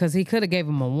crazy. Because he could have gave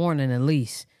him a warning at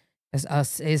least. It's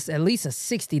at least a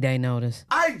 60-day notice.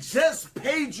 I just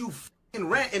paid you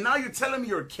rent, and now you're telling me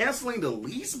you're canceling the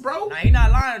lease, bro? Nah, he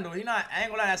not lying though. I ain't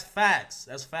gonna lie. That's facts.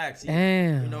 That's facts.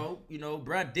 Damn. You know,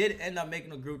 bruh did end up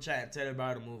making a group chat and tell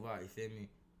everybody to move out. You feel me?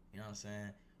 You know what I'm saying?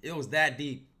 It was that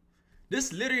deep.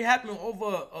 This literally happened over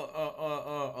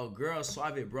a girl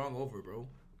Suave brung over, bro.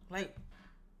 Like,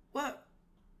 what?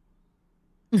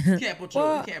 You can't put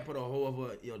a hoe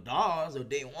over your dogs or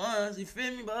day ones. You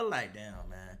feel me? But like, damn,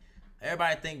 man.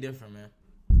 Everybody think different, man.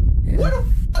 Where the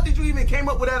fuck did you even came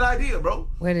up with that idea, bro?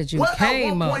 Where did you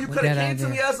came up with that idea? You could have came to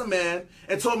me as a man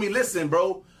and told me, listen,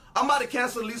 bro, I'm about to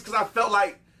cancel the lease because I felt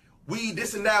like we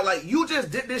this and that. Like, you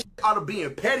just did this out of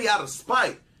being petty, out of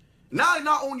spite. Now,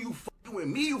 not only you fucking with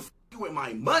me, you fucking with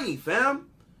my money, fam.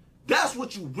 That's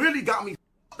what you really got me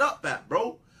fucked up at,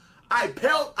 bro. I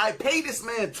paid this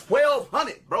man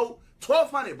 $1,200, bro.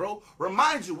 $1,200, bro.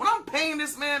 Remind you, when I'm paying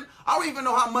this man, I don't even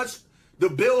know how much the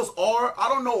bills are. I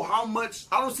don't know how much.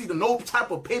 I don't see no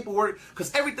type of paperwork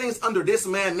because everything's under this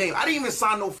man's name. I didn't even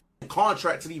sign no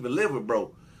contract to even live with,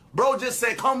 bro. Bro just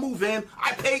said, come move in.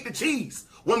 I paid the cheese.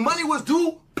 When money was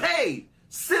due, paid.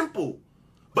 Simple.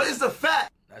 But it's the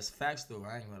fact. That's facts, though.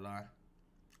 I ain't gonna lie.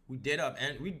 We did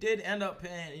end up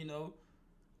paying, you know.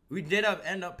 We did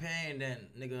end up paying, then,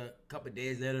 nigga, a couple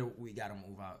days later, we gotta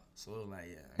move out. So, it was like,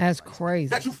 yeah. That's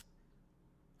crazy.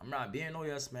 I'm not being no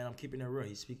yes, man. I'm keeping it real.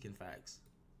 He's speaking facts.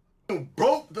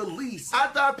 Broke the lease.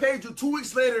 After I paid you 2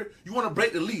 weeks later, you want to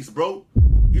break the lease, bro.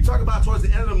 You talk about towards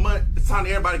the end of the month, it's time to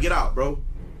everybody get out, bro.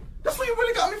 That's what you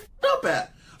really got me fucked up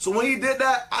at. So when he did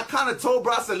that, I kind of told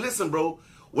bro, I said, listen, bro,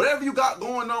 whatever you got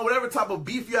going on, whatever type of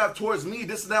beef you have towards me,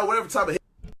 this and that, whatever type of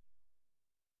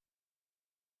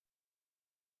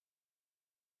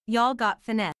Y'all got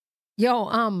finesse. Yo,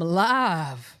 I'm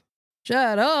live.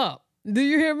 Shut up. Do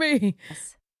you hear me?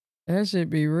 That should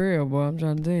be real, boy. I'm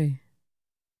trying to tell you.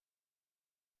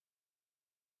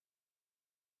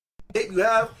 hate you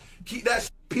have, keep that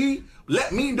P.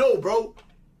 Let me know, bro.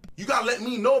 You gotta let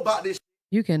me know about this.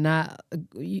 You cannot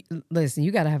listen.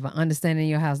 You gotta have an understanding in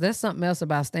your house. There's something else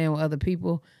about staying with other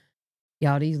people.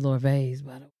 Y'all, these Lorvays,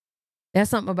 by the way. There's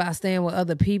something about staying with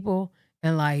other people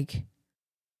and like,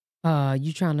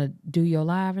 you trying to do your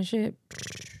live and shit.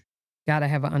 Gotta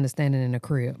have an understanding in the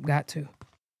crib. Got to.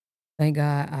 Thank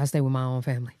God I stay with my own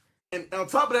family. And on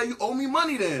top of that, you owe me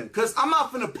money then. Because I'm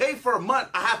not finna pay for a month.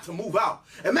 I have to move out.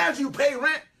 Imagine you pay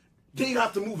rent, then you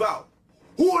have to move out.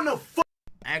 Who in the fuck?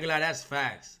 I ain't gonna lie, that's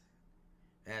facts.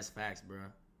 That's facts, bro.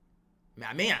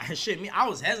 I mean, I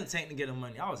was hesitating to get the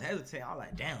money. I was hesitating. I was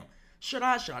like, damn, should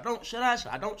I? Should I? Don't? Should I?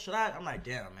 Should I? Don't? Should I? I'm like,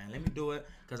 damn, man, let me do it.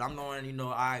 Because I'm knowing, you know,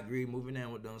 I agree moving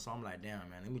in with them. So I'm like, damn,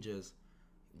 man, let me just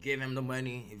give him the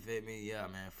money. You feel me? Yeah,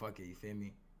 man, fuck it. You feel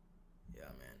me? Yeah,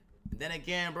 man. And then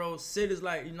again, bro, Sid is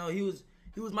like, you know, he was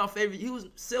my favorite.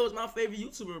 Sid was my favorite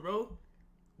YouTuber, bro.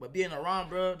 But being around,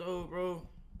 bro.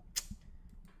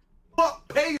 Fuck,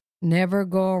 pay. Never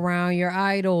go around your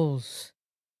idols.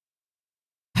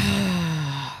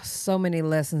 So many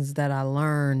lessons that I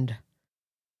learned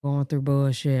going through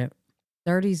bullshit.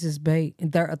 30s is bait.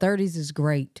 30s is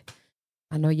great.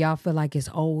 I know y'all feel like it's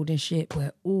old and shit,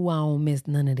 but ooh, I don't miss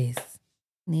none of this.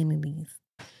 None of these.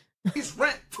 It's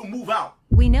rent to move out.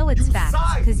 We know it's facts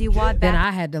because you wad Then back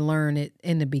I had to learn it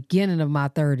in the beginning of my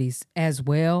 30s as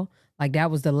well. Like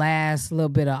that was the last little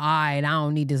bit of, all right, I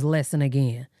don't need this lesson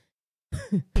again.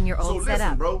 in your So old listen,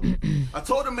 setup. bro. I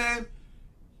told the man,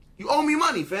 you owe me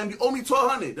money, fam. You owe me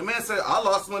 $1,200. The man said, I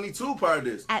lost money too part of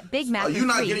this. At Big Mac, you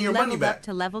not getting your money leveled back. up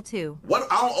to level 2. What?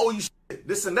 I don't owe you shit.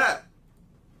 This and that.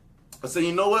 I said,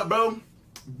 you know what, bro?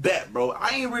 Bet, bro. I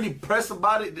ain't really pressed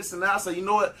about it, this and that. I said, you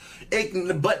know what?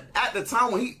 But at the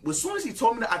time, as soon as he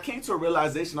told me that, I came to a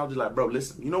realization. I was just like, bro,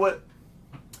 listen, you know what?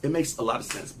 It makes a lot of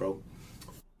sense, bro.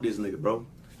 This nigga, bro.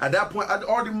 At that point, I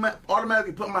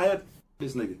automatically put in my head,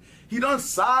 this nigga. He done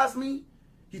sized me.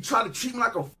 He tried to treat me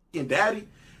like a fucking daddy.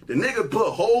 The nigga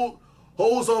put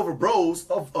hoes over bros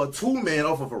of a 2-man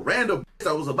off of a random bitch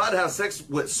that was about to have sex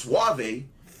with Suave.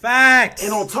 Facts.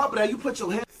 And on top of that, you put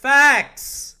your hands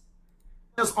Facts.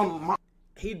 on my...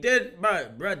 He did,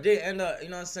 bro did end up, you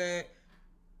know what I'm saying,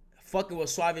 fucking with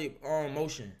Suave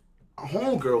motion.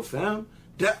 Homegirl, fam.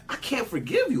 That I can't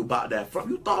forgive you about that, fam.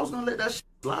 You thought I was gonna let that shit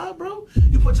slide, bro?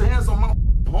 You put your hands on my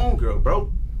homegirl,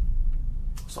 bro.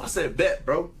 So I said, bet,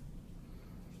 bro.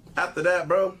 After that,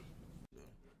 bro,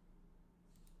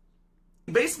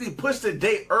 basically pushed the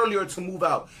date earlier to move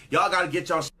out. Y'all gotta get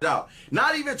y'all shit out.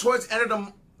 Not even towards the end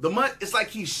of the month, it's like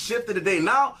he shifted the day.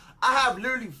 Now I have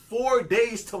literally 4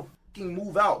 days to fucking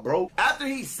move out, bro. After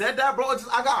he said that, bro,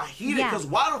 I got heated because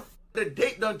why the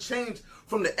date done changed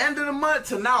from the end of the month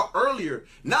to now earlier.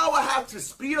 Now I have to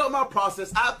speed up my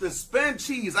process. I have to spend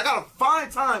cheese. I gotta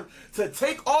find time to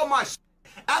take all my shit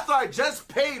after I just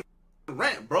paid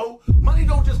rent, bro. Money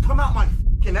don't just come out my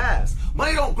fucking ass.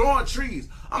 Money don't grow on trees.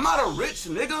 I'm not a rich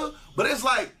nigga, but it's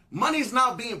like money's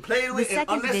not being played with and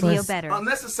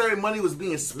unnecessary money was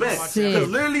being spent. Because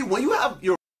literally when you have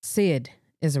your Sid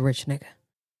is a rich nigga.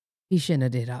 He shouldn't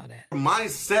have did all that.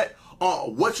 mindset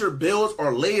on what your bills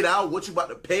are laid out, what you about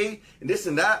to pay, and this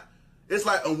and that. It's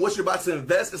like on what you're about to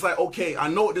invest. It's like, okay, I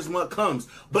know what this month comes.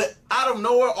 But out of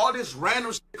nowhere, all this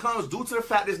random shit comes due to the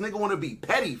fact this nigga want to be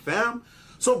petty, fam.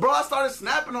 So, bro, I started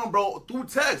snapping on bro through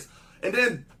text. And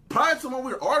then prior to when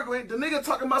we were arguing, the nigga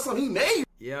talking about something he made.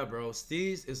 Yeah, bro.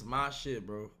 Steez is my shit,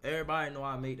 bro. Everybody know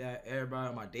I make that.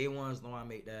 Everybody, my day ones know I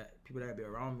make that. People that be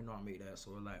around me know I make that.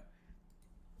 So, like,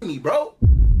 me, bro.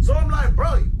 So I'm like,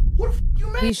 bro, what the fuck you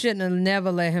made? He shouldn't have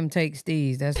never let him take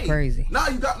Steez. That's crazy. Now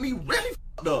you got me really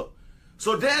fucked up.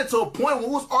 So then to a point when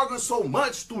we was arguing so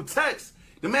much through text,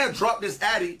 the man dropped this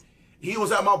addy. He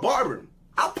was at my barber.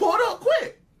 I pulled up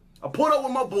quick. I pulled up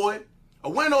with my boy. I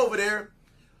went over there.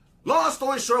 Long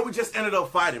story short, we just ended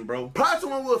up fighting, bro. Prior to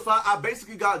when we were fighting, I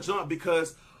basically got jumped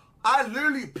because I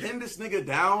literally pinned this nigga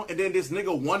down, and then this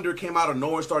nigga Wonder came out of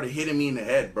nowhere and started hitting me in the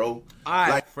head, bro.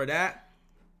 Alright, for that,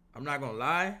 I'm not gonna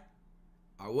lie.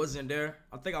 I wasn't there.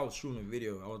 I think I was shooting a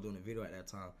video. I was doing a video at that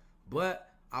time. But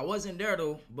I wasn't there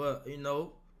though. But you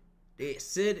know,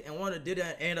 Sid and Wanda did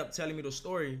end up telling me the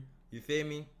story. You feel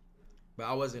me? But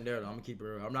I wasn't there though. I'm gonna keep it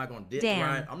real. I'm not gonna dick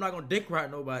ride. I'm not gonna dick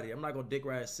ride nobody. I'm not gonna dick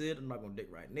ride Sid. I'm not gonna dick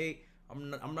ride Nate.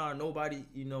 I'm not nobody,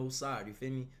 you know, side. You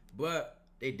feel me? But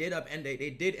they did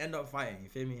end up fighting. You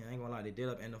feel me? I ain't gonna lie, they did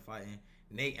end up fighting.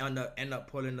 And they end up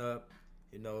pulling up.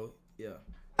 You know, yeah.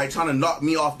 Like trying to knock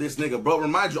me off this nigga, bro.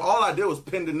 Remind you, all I did was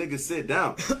pin the nigga Sid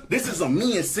down. This is a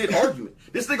me and Sid argument.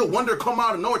 This nigga Wonder come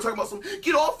out of nowhere talking about some,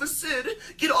 get off the Sid,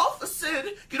 get off the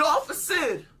Sid, get off the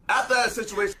Sid. After that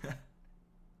situation.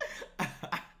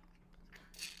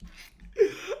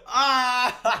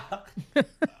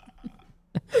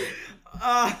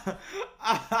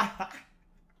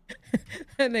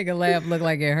 That nigga laugh look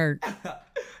like it hurt.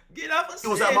 Get off a Sid.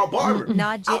 It was at my barber.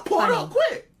 Not I yet pulled funny. up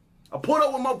quick. I pulled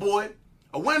up with my boy.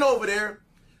 I went over there.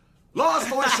 Long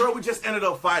story short, we just ended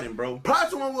up fighting, bro. Prior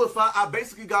to when we would fight, I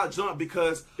basically got jumped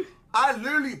because I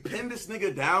literally pinned this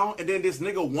nigga down, and then this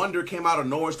nigga Wonder came out of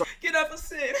nowhere and started. Get up a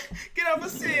Sid. Get up a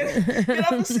Sid. Get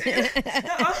up a Sid. Get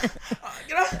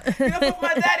up off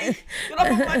my daddy. Get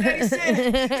up off my daddy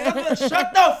Sid. Get up a,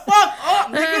 shut the fuck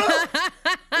up, nigga.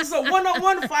 This is a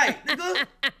one-on-one fight, nigga.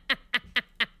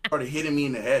 Started hitting me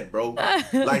in the head, bro.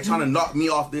 Like trying to knock me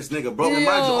off this nigga, bro. Yo,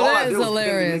 Remind you, all I that did is was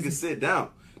hilarious. pin the nigga Sid down.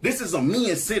 This is a me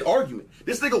and Sid argument.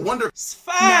 This nigga Wonder. It's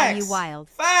facts. Now you wild.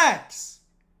 Facts.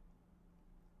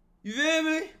 You feel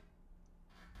me?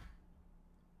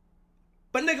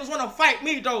 But niggas wanna fight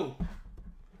me though.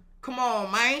 Come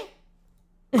on, man.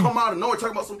 Come out of nowhere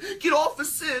talking about some, get off the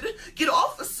Sid, get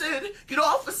off the Sid, get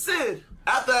off the Sid.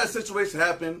 After that situation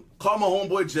happened, called my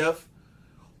homeboy Jeff,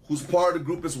 who's part of the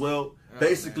group as well.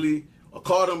 Basically, I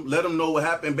called him, let him know what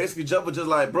happened. Basically, Jeff was just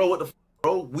like, bro, what the f,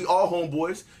 bro? We all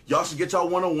homeboys. Y'all should get y'all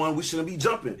one-on-one. We shouldn't be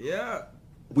jumping. Yeah.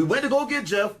 We went to go get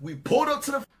Jeff. We pulled up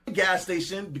to the gas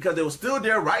station because they were still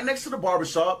there right next to the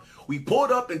barbershop. We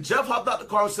pulled up and Jeff hopped out the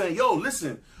car saying, yo,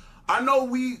 listen, I know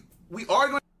we are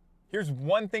going. Here's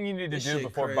one thing you need to This do shit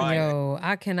before crazy. buying. Yo,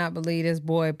 I cannot believe this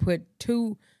boy put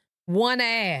one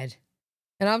ad.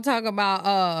 And I'm talking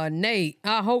about Nate.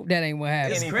 I hope that ain't what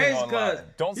happened. It's Anything crazy online. because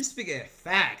Don't- he's speaking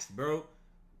facts, bro.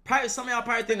 Probably some of y'all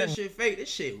probably think this shit fake. This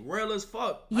shit real as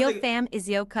fuck. My Yo nigga- fam is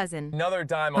yo cousin. Another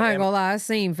dime on I ain't gonna lie, I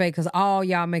seen fake because all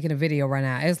y'all making a video right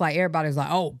now. It's like everybody's like,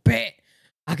 oh, bet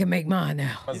I can make mine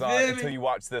now. Amazon feel me? until you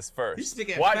watch this first. He's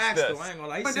speaking watch facts this. though. I ain't gonna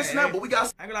lie. He But this saying now, but we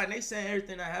got. I ain't gonna lie. They saying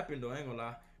everything that happened though. I ain't gonna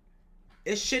lie.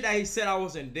 It's shit that he said I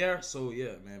wasn't there. So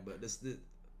yeah, man.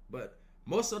 But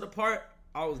most of the part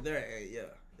I was there. And yeah.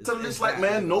 So it's like,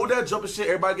 man, know that jumping shit.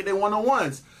 Everybody get their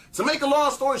one-on-ones. To make a long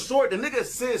story short, the nigga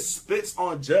Sid spits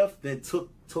on Jeff, then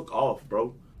took off,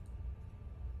 bro.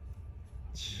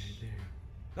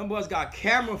 Them boys got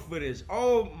camera footage.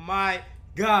 Oh my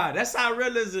god, that's how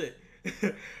real is it?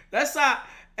 That's how.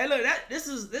 Hey, look, this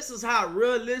is how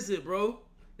real is it, bro?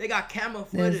 They got camera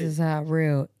footage. This is how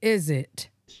real is it?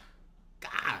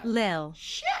 God, Lil.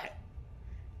 shit.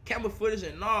 Camera footage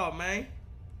and all, man.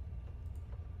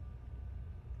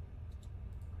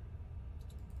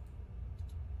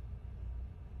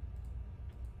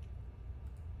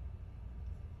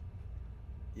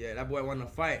 Yeah, that boy wanna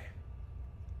fight.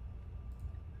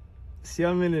 See,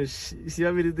 I'm in this. See,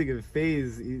 I'm in this nigga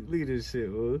phase. Look at this shit,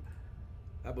 bro.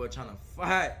 That boy trying to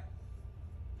fight.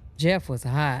 Jeff was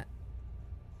hot.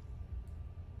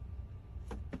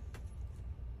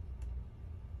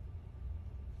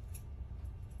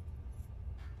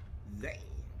 Damn.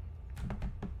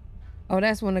 Oh,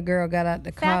 that's when the girl got out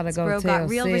the car to Facts go bro tell got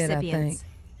real Sid, I think. recipients.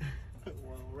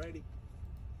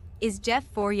 Is Jeff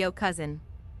for yo cousin?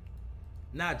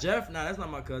 Nah, Jeff. Nah, that's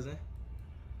not my cousin.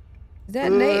 Is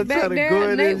that Nate back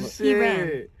there? Nate, He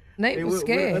ran. Nate Hey, was what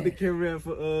scared. other camera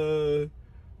for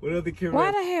what other camera?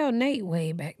 Why the hell Nate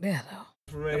way back there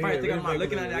though? Right I probably here, think I'm right not back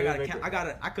looking there, at it.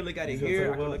 right I could look at it You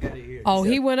here. I gonna could talk look about? at it here. Oh,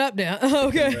 he went up there.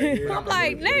 Okay. here. I'm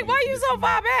like, Nate, why you so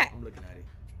far back? I'm looking at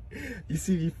it. You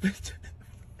see me?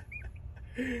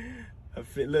 I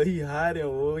feel look, he hiding,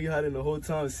 whoa. He hiding the whole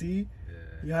time. See?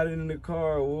 He hiding in the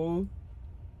car, whoa.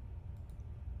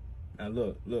 Now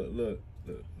look. Look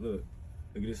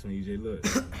at this one, EJ. Look.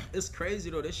 It's crazy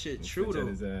though. This shit true Flinch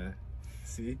at though. his eye.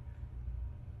 See?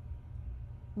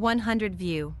 100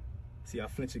 view. See, I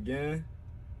flinch again.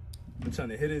 I'm trying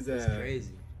to hit his ass. It's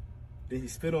crazy. Then he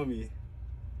spit on me.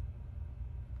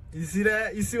 You see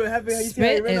that? You see what happened? You see Spit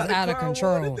how he ran is the out of car? Whoa,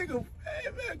 control. this nigga, hey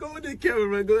man, go with this camera,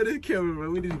 man. Go with this camera,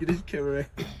 man. We need to get this camera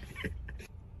right.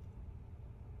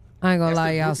 I ain't gonna That's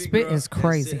lie, the y'all. groupie Spit girl is that Sid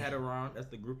crazy. had around. That's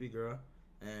the groupie girl,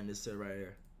 and this Sid right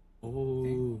here.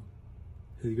 Oh,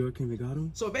 His girl came and got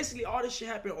him? So basically, all this shit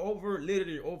happened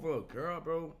literally over a girl,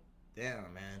 bro.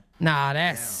 Damn, man. Nah,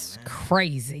 that's Damn, man.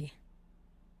 crazy.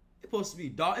 It's supposed to be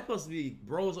dog. It's supposed to be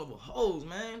bros over hoes,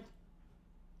 man.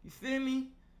 You feel me?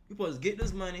 You supposed to get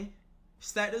this money,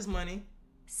 stack this money,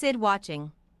 Sid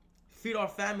watching. feed our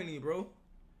family, bro.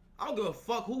 I don't give a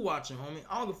fuck who watching, homie.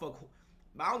 I don't give a fuck.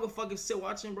 But I don't give a fuck if Sid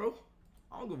watching, bro.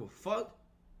 I don't give a fuck.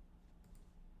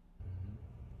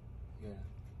 Yeah.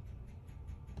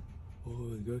 Oh,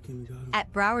 the girl came and got him.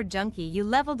 At Broward Junkie, you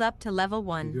leveled up to level The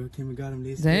 1. girl came and got him.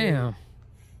 They scared. Damn.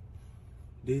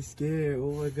 They scared.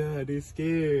 Oh my god, they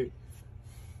scared.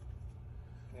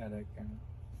 Yeah, that kind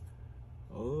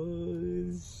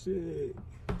Oh shit.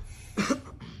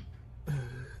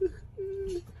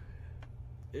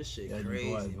 This shit Yeah, you crazy.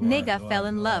 go ahead, man. Nigga fell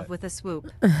in love with a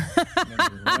swoop.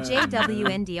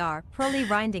 JWNDR, Proly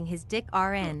rinding his dick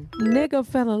RN. Nigga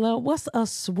fell in love. What's a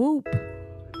swoop?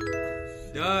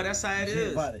 Duh, that's how it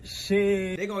is. About the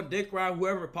shit. They gonna dick ride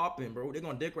whoever popping, bro. They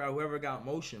gonna dick ride whoever got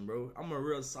motion, bro. I'm a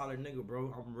real solid nigga,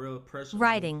 bro. I'm real pressure.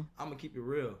 Writing. I'm gonna keep it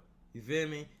real. You feel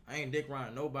me? I ain't dick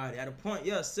riding nobody. At a point,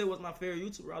 yeah, Sid was my favorite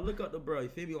YouTuber. I look up to bro. You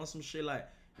feel me? On some shit like,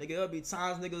 nigga, it'll be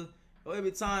times, nigga. It'll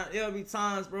be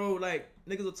times, bro. Like,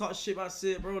 niggas will talk shit about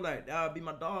Sid, bro. Like, that'll be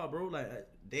my dog, bro. Like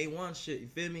day one shit. You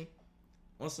feel me?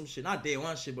 On some shit. Not day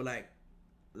one shit, but like,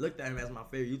 looked at him as my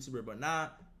favorite YouTuber. But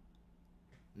now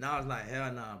it's like,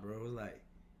 hell nah, bro. It's like,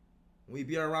 when you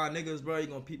be around niggas, bro, you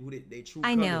gonna peep who they true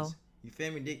I colors. know. You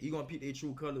feel me? You gonna peep their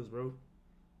true colors, bro.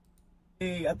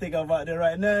 Hey, I think I'm out there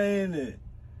right now, ain't it?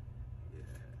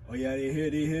 Oh yeah, they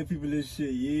hear people this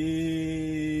shit.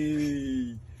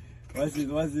 Yeah. Watch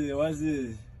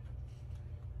this.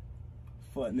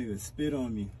 Fuck nigga, spit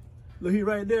on me. Look, he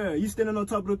right there. You standing on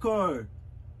top of the car.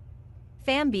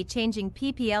 Fam be changing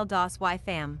PPL DOS Y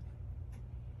fam.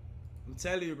 I'm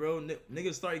telling you, bro,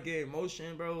 niggas start getting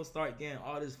motion, bro. Start getting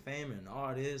all this fame and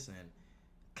all this and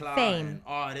clout Fame. and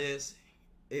all this.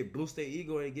 It boosts their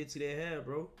ego and get to their head,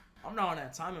 bro. I'm not on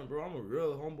that timing, bro. I'm a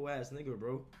real humble ass nigga,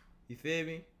 bro. You feel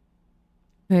me?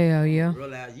 Hell yeah.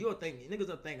 Real ass. You don't think niggas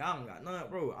will think I don't got nothing,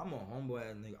 bro. I'm a humble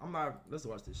ass nigga. I'm not. Let's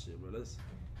watch this shit, bro. Let's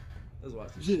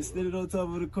watch this Shit, shit. standing on top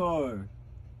of the car.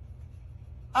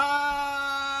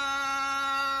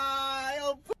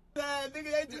 Yo, that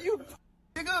nigga, you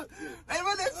nigga. Hey,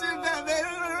 run that shit back, man.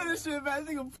 Run that shit back,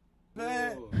 nigga.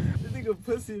 Man, this nigga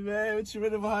pussy, man. What you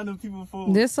running behind them people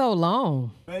for? This so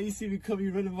long. Man, you see me come,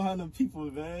 you running behind them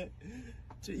people, man.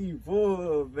 You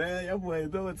boy, man. Y'all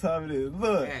boys know what time it is.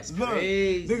 Look, That's look.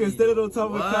 crazy. Nigga standing on top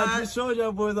of the car. What? Just showed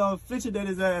y'all boys all flinching at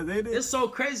his ass, ain't it? It's so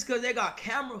crazy because they got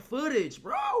camera footage,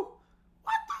 bro.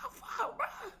 What the fuck, bro?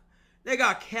 They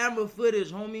got camera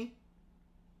footage, homie.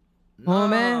 Oh,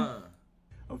 man.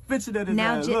 I'm flinching at his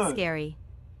Now ass. Jit Look. scary.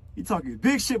 He talking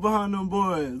big shit behind them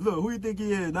boys. Look, who you think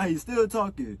he is? Now he's still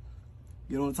talking.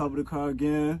 Get on top of the car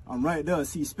again. I'm right there.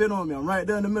 See, spit on me. I'm right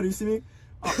there in the middle. You see me? Ooh,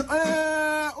 look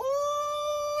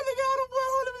at all the boy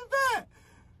holding me back.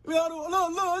 Look,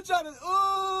 I'm trying to.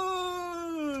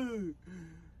 Ooh.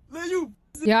 Look, you.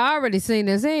 Yeah, I already seen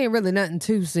this. It ain't really nothing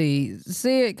to see.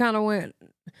 Sid kind of went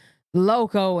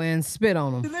loco and spit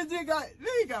on him. Then he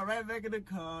got right back in the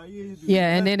car.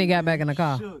 Yeah, and then he got back in the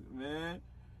car. You shook, man.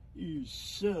 You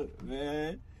shook,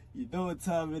 man. You know what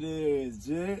time it is,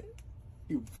 Jit.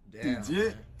 You Damn,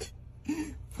 Jit.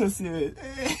 Pussy.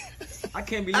 I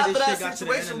can't believe After this that shit got to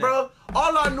the situation, internet. bro,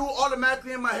 all I knew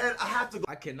automatically in my head, I have to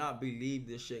I cannot believe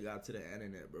this shit got to the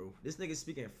internet, bro. This nigga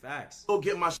speaking facts. go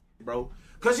get my shit, bro.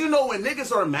 Cause you know when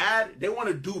niggas are mad, they want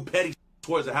to do petty shit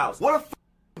towards the house. What a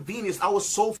convenience. I was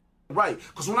so right.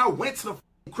 Cause when I went to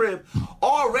the crib,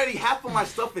 already half of my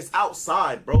stuff is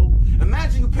outside, bro.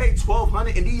 Imagine you pay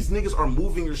 $1,200 and these niggas are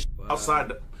moving your shit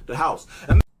outside the house.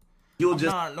 And you'll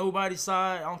just Nah, nobody's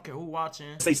side. I don't care who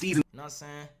watching. say Steez. You know what I'm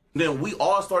saying? Then we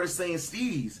all started saying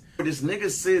Steez. This nigga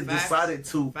Sid Facts. decided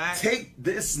to Facts. take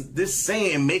this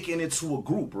saying and make it into a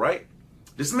group, right?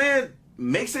 This man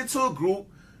makes it to a group,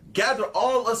 gather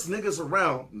all us niggas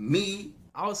around, me.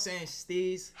 I was saying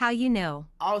Steez. How you know?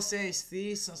 I was saying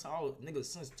Steez since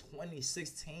since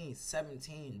 2016,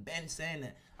 17. Been saying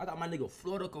that. I got my nigga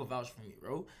Florida co vouch for me,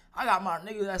 bro. I got my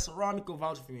nigga that Ceramic co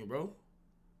vouch for me, bro.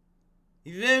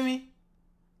 You feel me?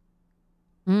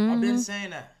 I've been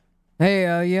saying that.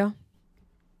 Hell yeah.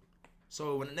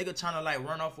 So when a nigga trying to like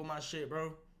run off with my shit,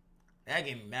 bro, that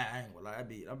get me mad. I ain't gonna lie. I'd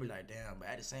be like, damn. But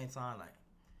at the same time, like,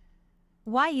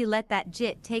 Why you let that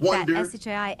Jit take Wonder, that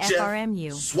SHI Jeff,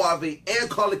 FRMU? Suave, and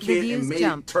Call a Kid Reviews and made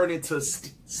jump. it turn into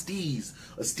Steez,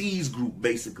 a Steez group,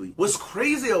 basically. What's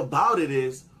crazy about it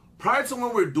is, prior to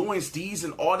when we're doing Steez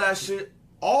and all that shit,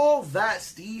 all that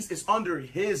Steez is under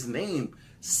his name,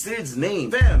 Sid's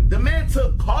name. Fam, the man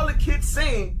took Call a Kid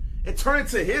saying and turned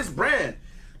it to his brand.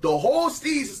 The whole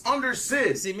Steez is under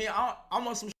Sid. see me, I'm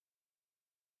on some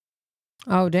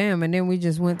Oh, damn. And then we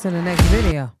just went to the next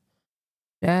video.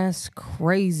 That's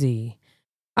crazy.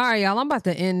 All right, y'all. I'm about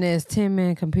to end this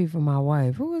 10-man compete for my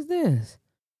wife. Who is this?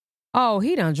 Oh,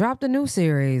 he done dropped a new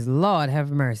series. Lord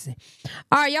have mercy.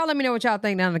 All right, y'all let me know what y'all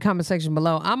think down in the comment section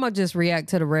below. I'm going to just react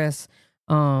to the rest.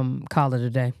 Call it a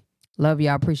day. Love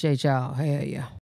y'all. Appreciate y'all. Hell yeah.